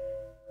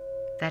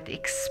that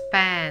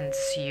expands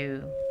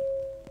you,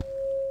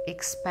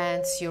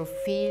 expands your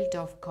field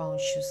of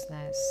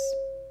consciousness.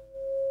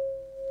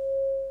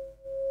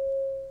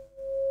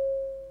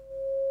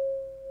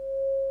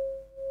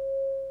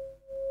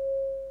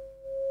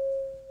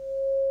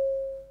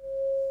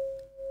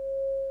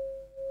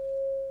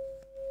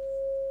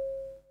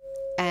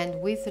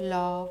 And with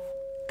love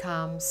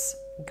comes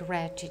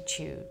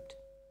gratitude.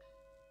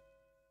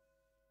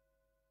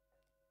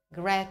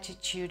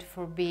 Gratitude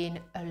for being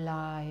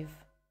alive.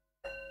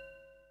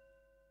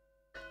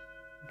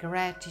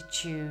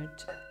 Gratitude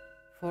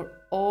for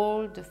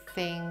all the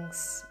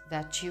things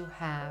that you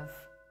have,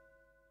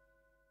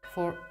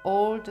 for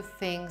all the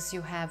things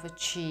you have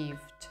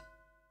achieved,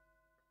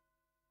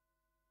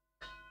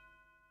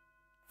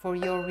 for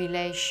your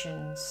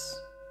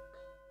relations.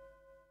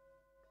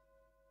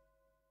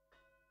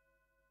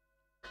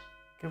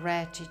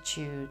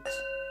 Gratitude.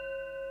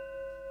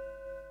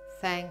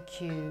 Thank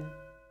you.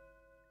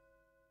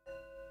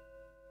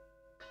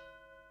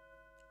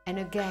 And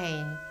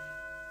again,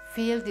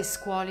 feel this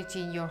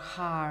quality in your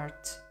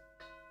heart.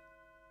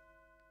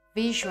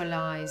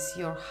 Visualize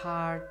your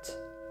heart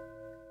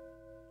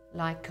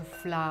like a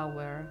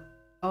flower,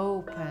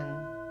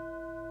 open.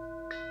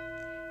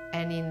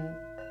 And in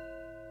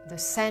the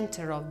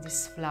center of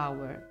this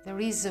flower, there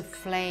is a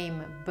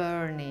flame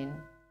burning.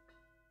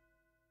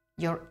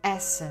 Your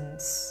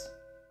essence.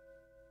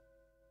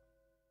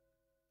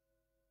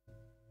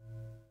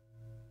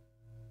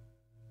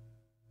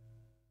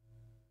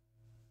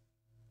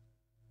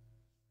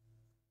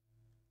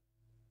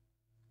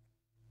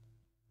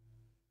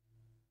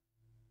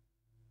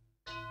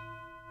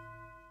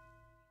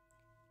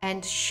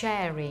 And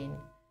sharing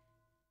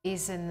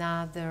is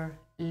another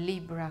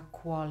Libra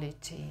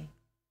quality,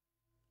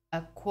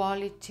 a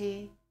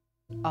quality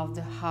of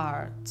the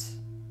heart.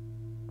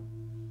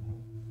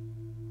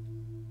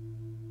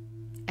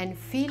 And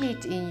feel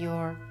it in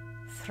your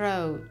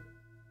throat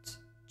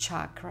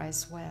chakra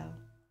as well,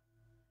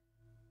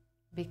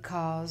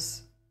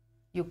 because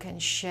you can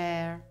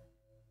share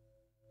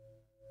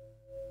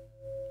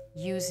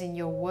using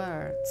your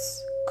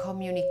words,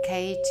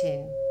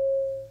 communicating.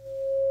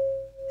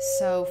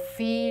 So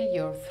feel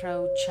your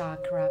throat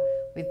chakra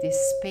with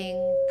this pink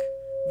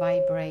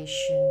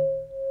vibration.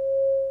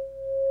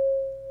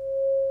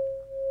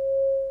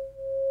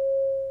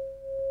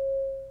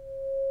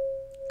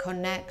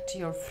 Connect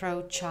your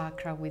throat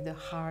chakra with the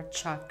heart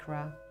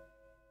chakra.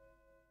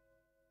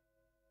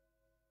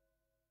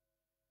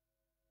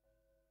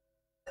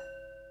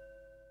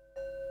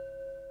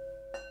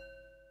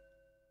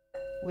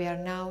 We are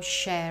now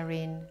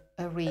sharing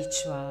a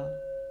ritual.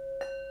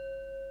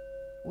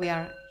 We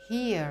are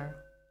here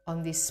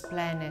on this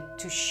planet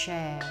to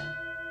share.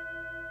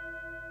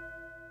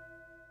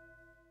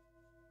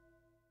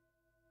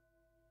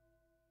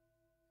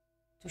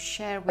 To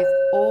share with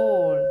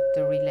all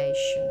the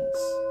relations.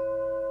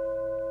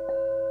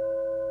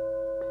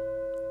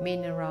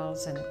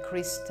 Minerals and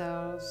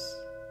crystals,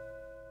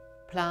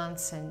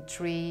 plants and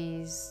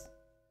trees,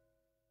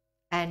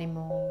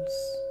 animals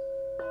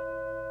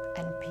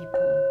and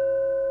people.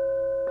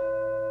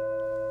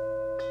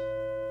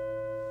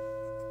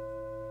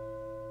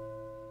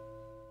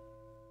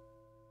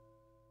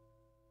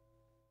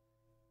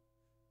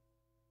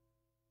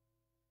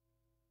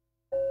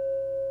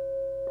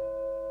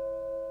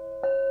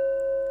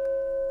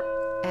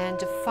 And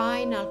the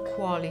final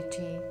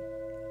quality,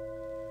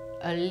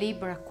 a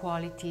Libra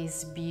quality,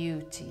 is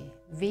beauty.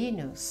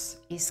 Venus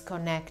is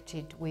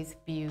connected with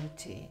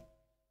beauty.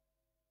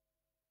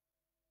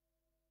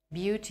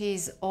 Beauty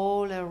is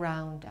all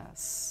around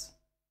us,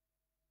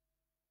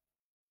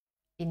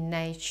 in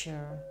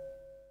nature,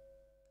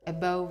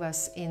 above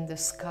us in the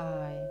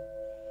sky,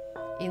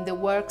 in the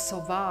works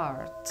of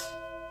art.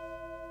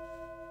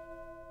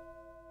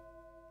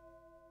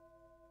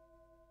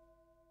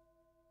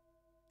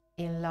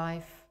 In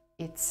life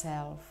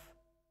itself.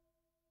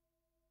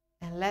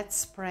 And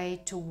let's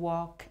pray to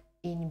walk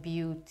in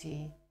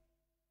beauty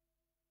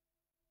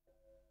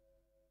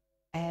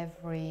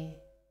every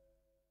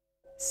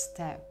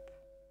step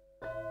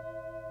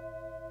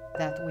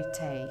that we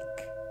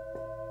take.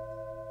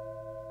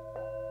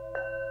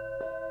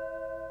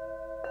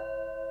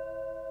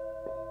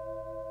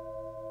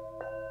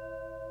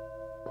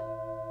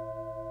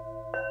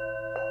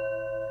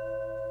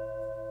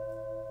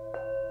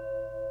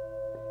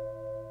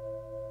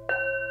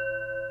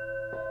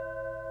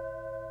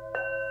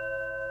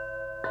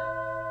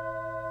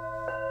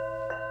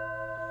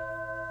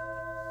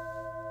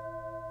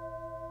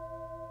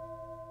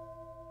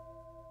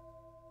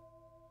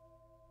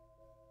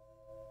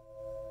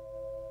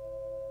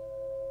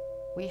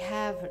 we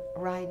have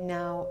right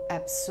now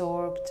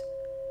absorbed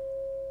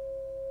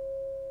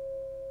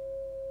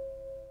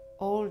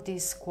all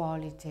these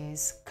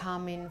qualities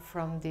coming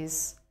from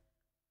these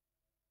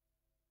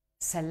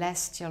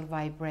celestial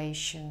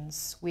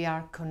vibrations we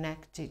are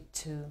connected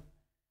to.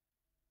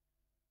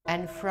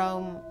 And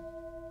from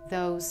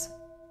those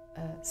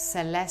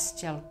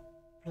celestial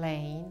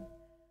planes,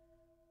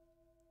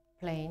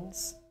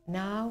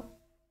 now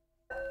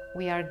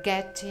we are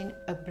getting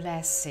a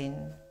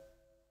blessing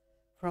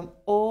from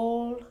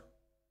all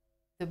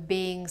the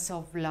beings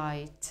of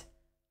light,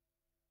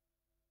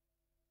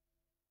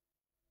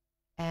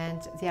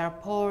 and they are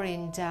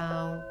pouring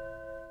down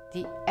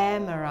the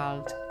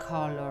emerald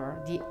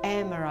color, the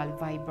emerald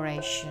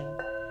vibration,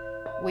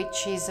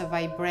 which is a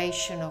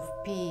vibration of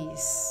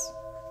peace.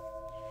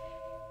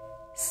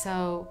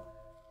 So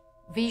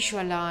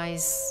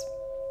visualize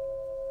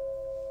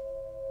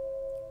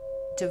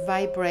the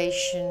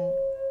vibration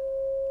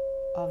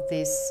of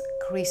this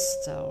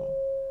crystal,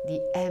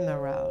 the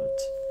emerald,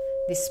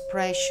 this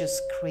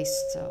precious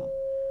crystal,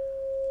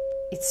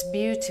 its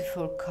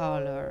beautiful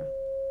color.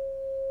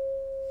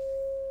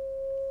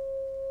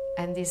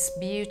 And this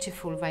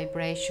beautiful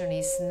vibration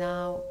is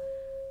now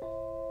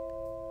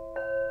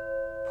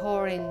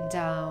pouring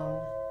down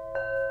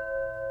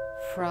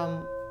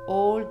from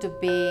all the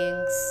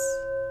beings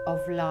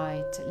of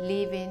light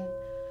living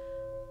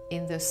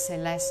in the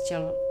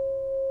celestial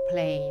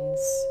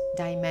planes,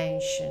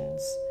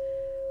 dimensions.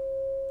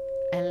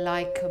 And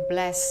like a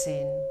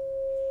blessing,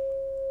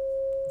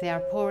 they are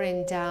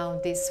pouring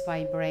down this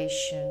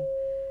vibration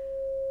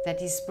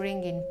that is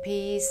bringing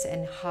peace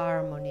and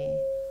harmony.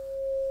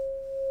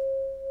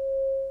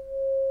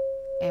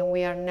 And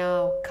we are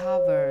now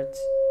covered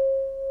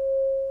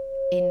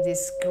in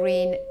this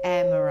green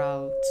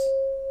emerald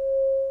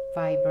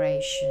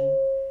vibration.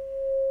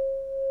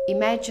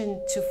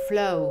 Imagine to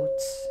float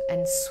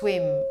and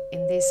swim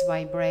in this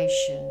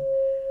vibration.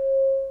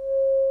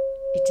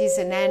 It is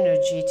an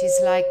energy, it is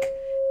like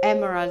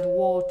emerald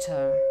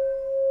water,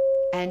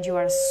 and you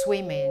are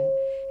swimming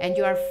and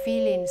you are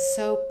feeling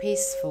so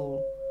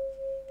peaceful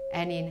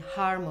and in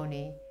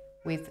harmony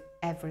with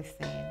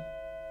everything.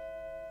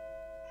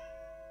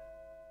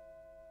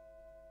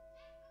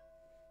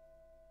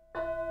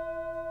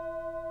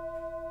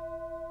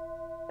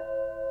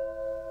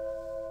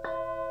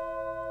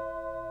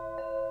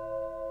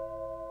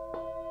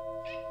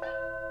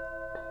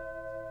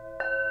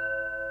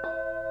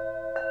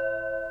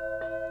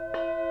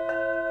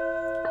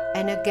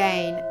 And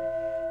again,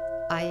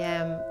 I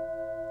am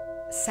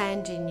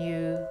sending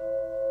you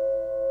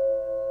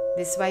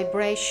this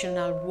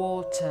vibrational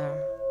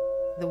water,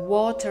 the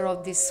water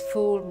of this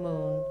full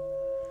moon,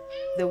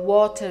 the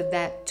water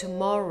that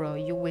tomorrow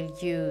you will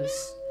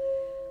use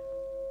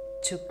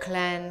to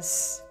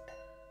cleanse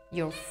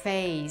your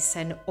face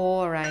and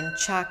aura and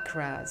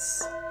chakras,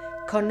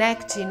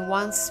 connecting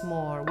once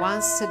more,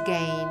 once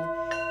again,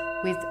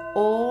 with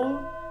all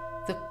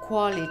the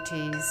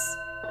qualities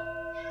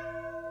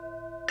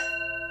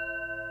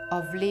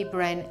of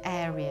Libra and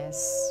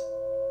Aries,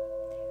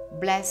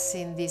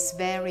 blessing this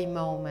very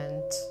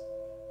moment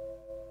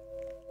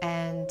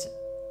and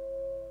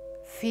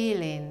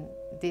feeling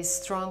these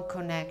strong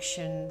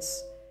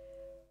connections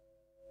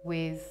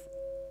with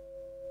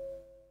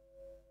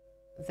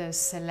the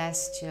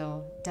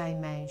celestial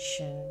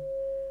dimension,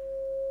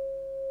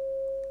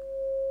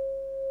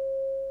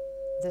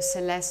 the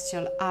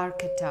celestial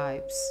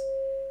archetypes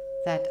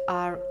that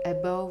are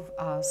above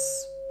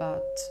us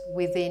but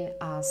within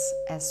us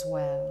as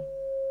well.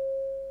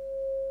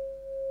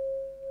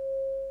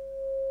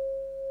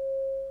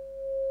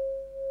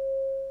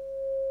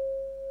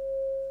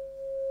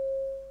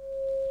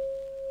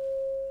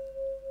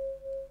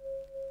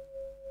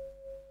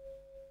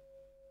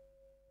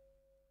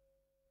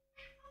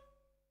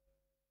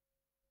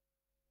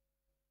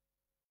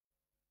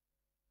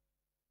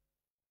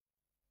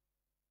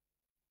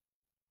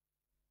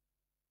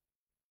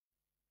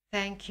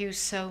 Thank you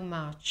so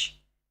much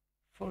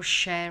for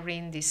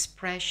sharing this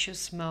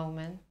precious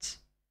moment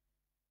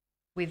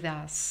with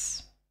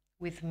us,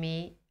 with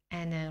me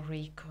and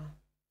Enrico.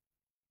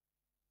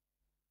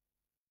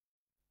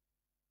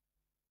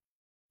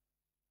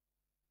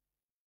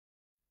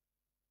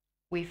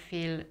 We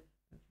feel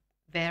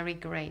very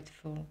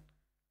grateful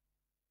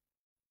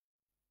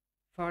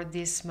for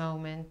this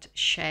moment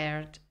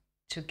shared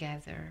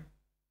together.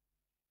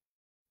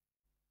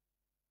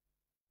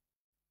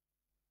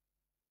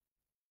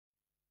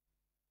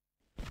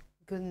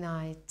 Good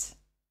night,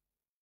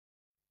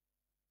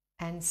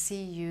 and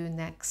see you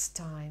next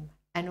time.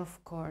 And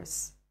of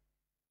course,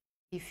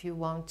 if you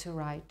want to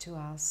write to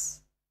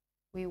us,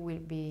 we will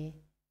be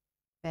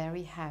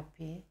very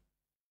happy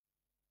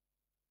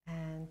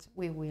and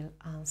we will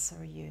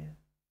answer you.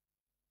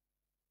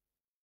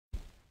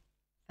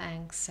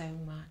 Thanks so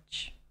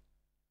much.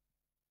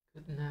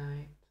 Good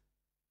night.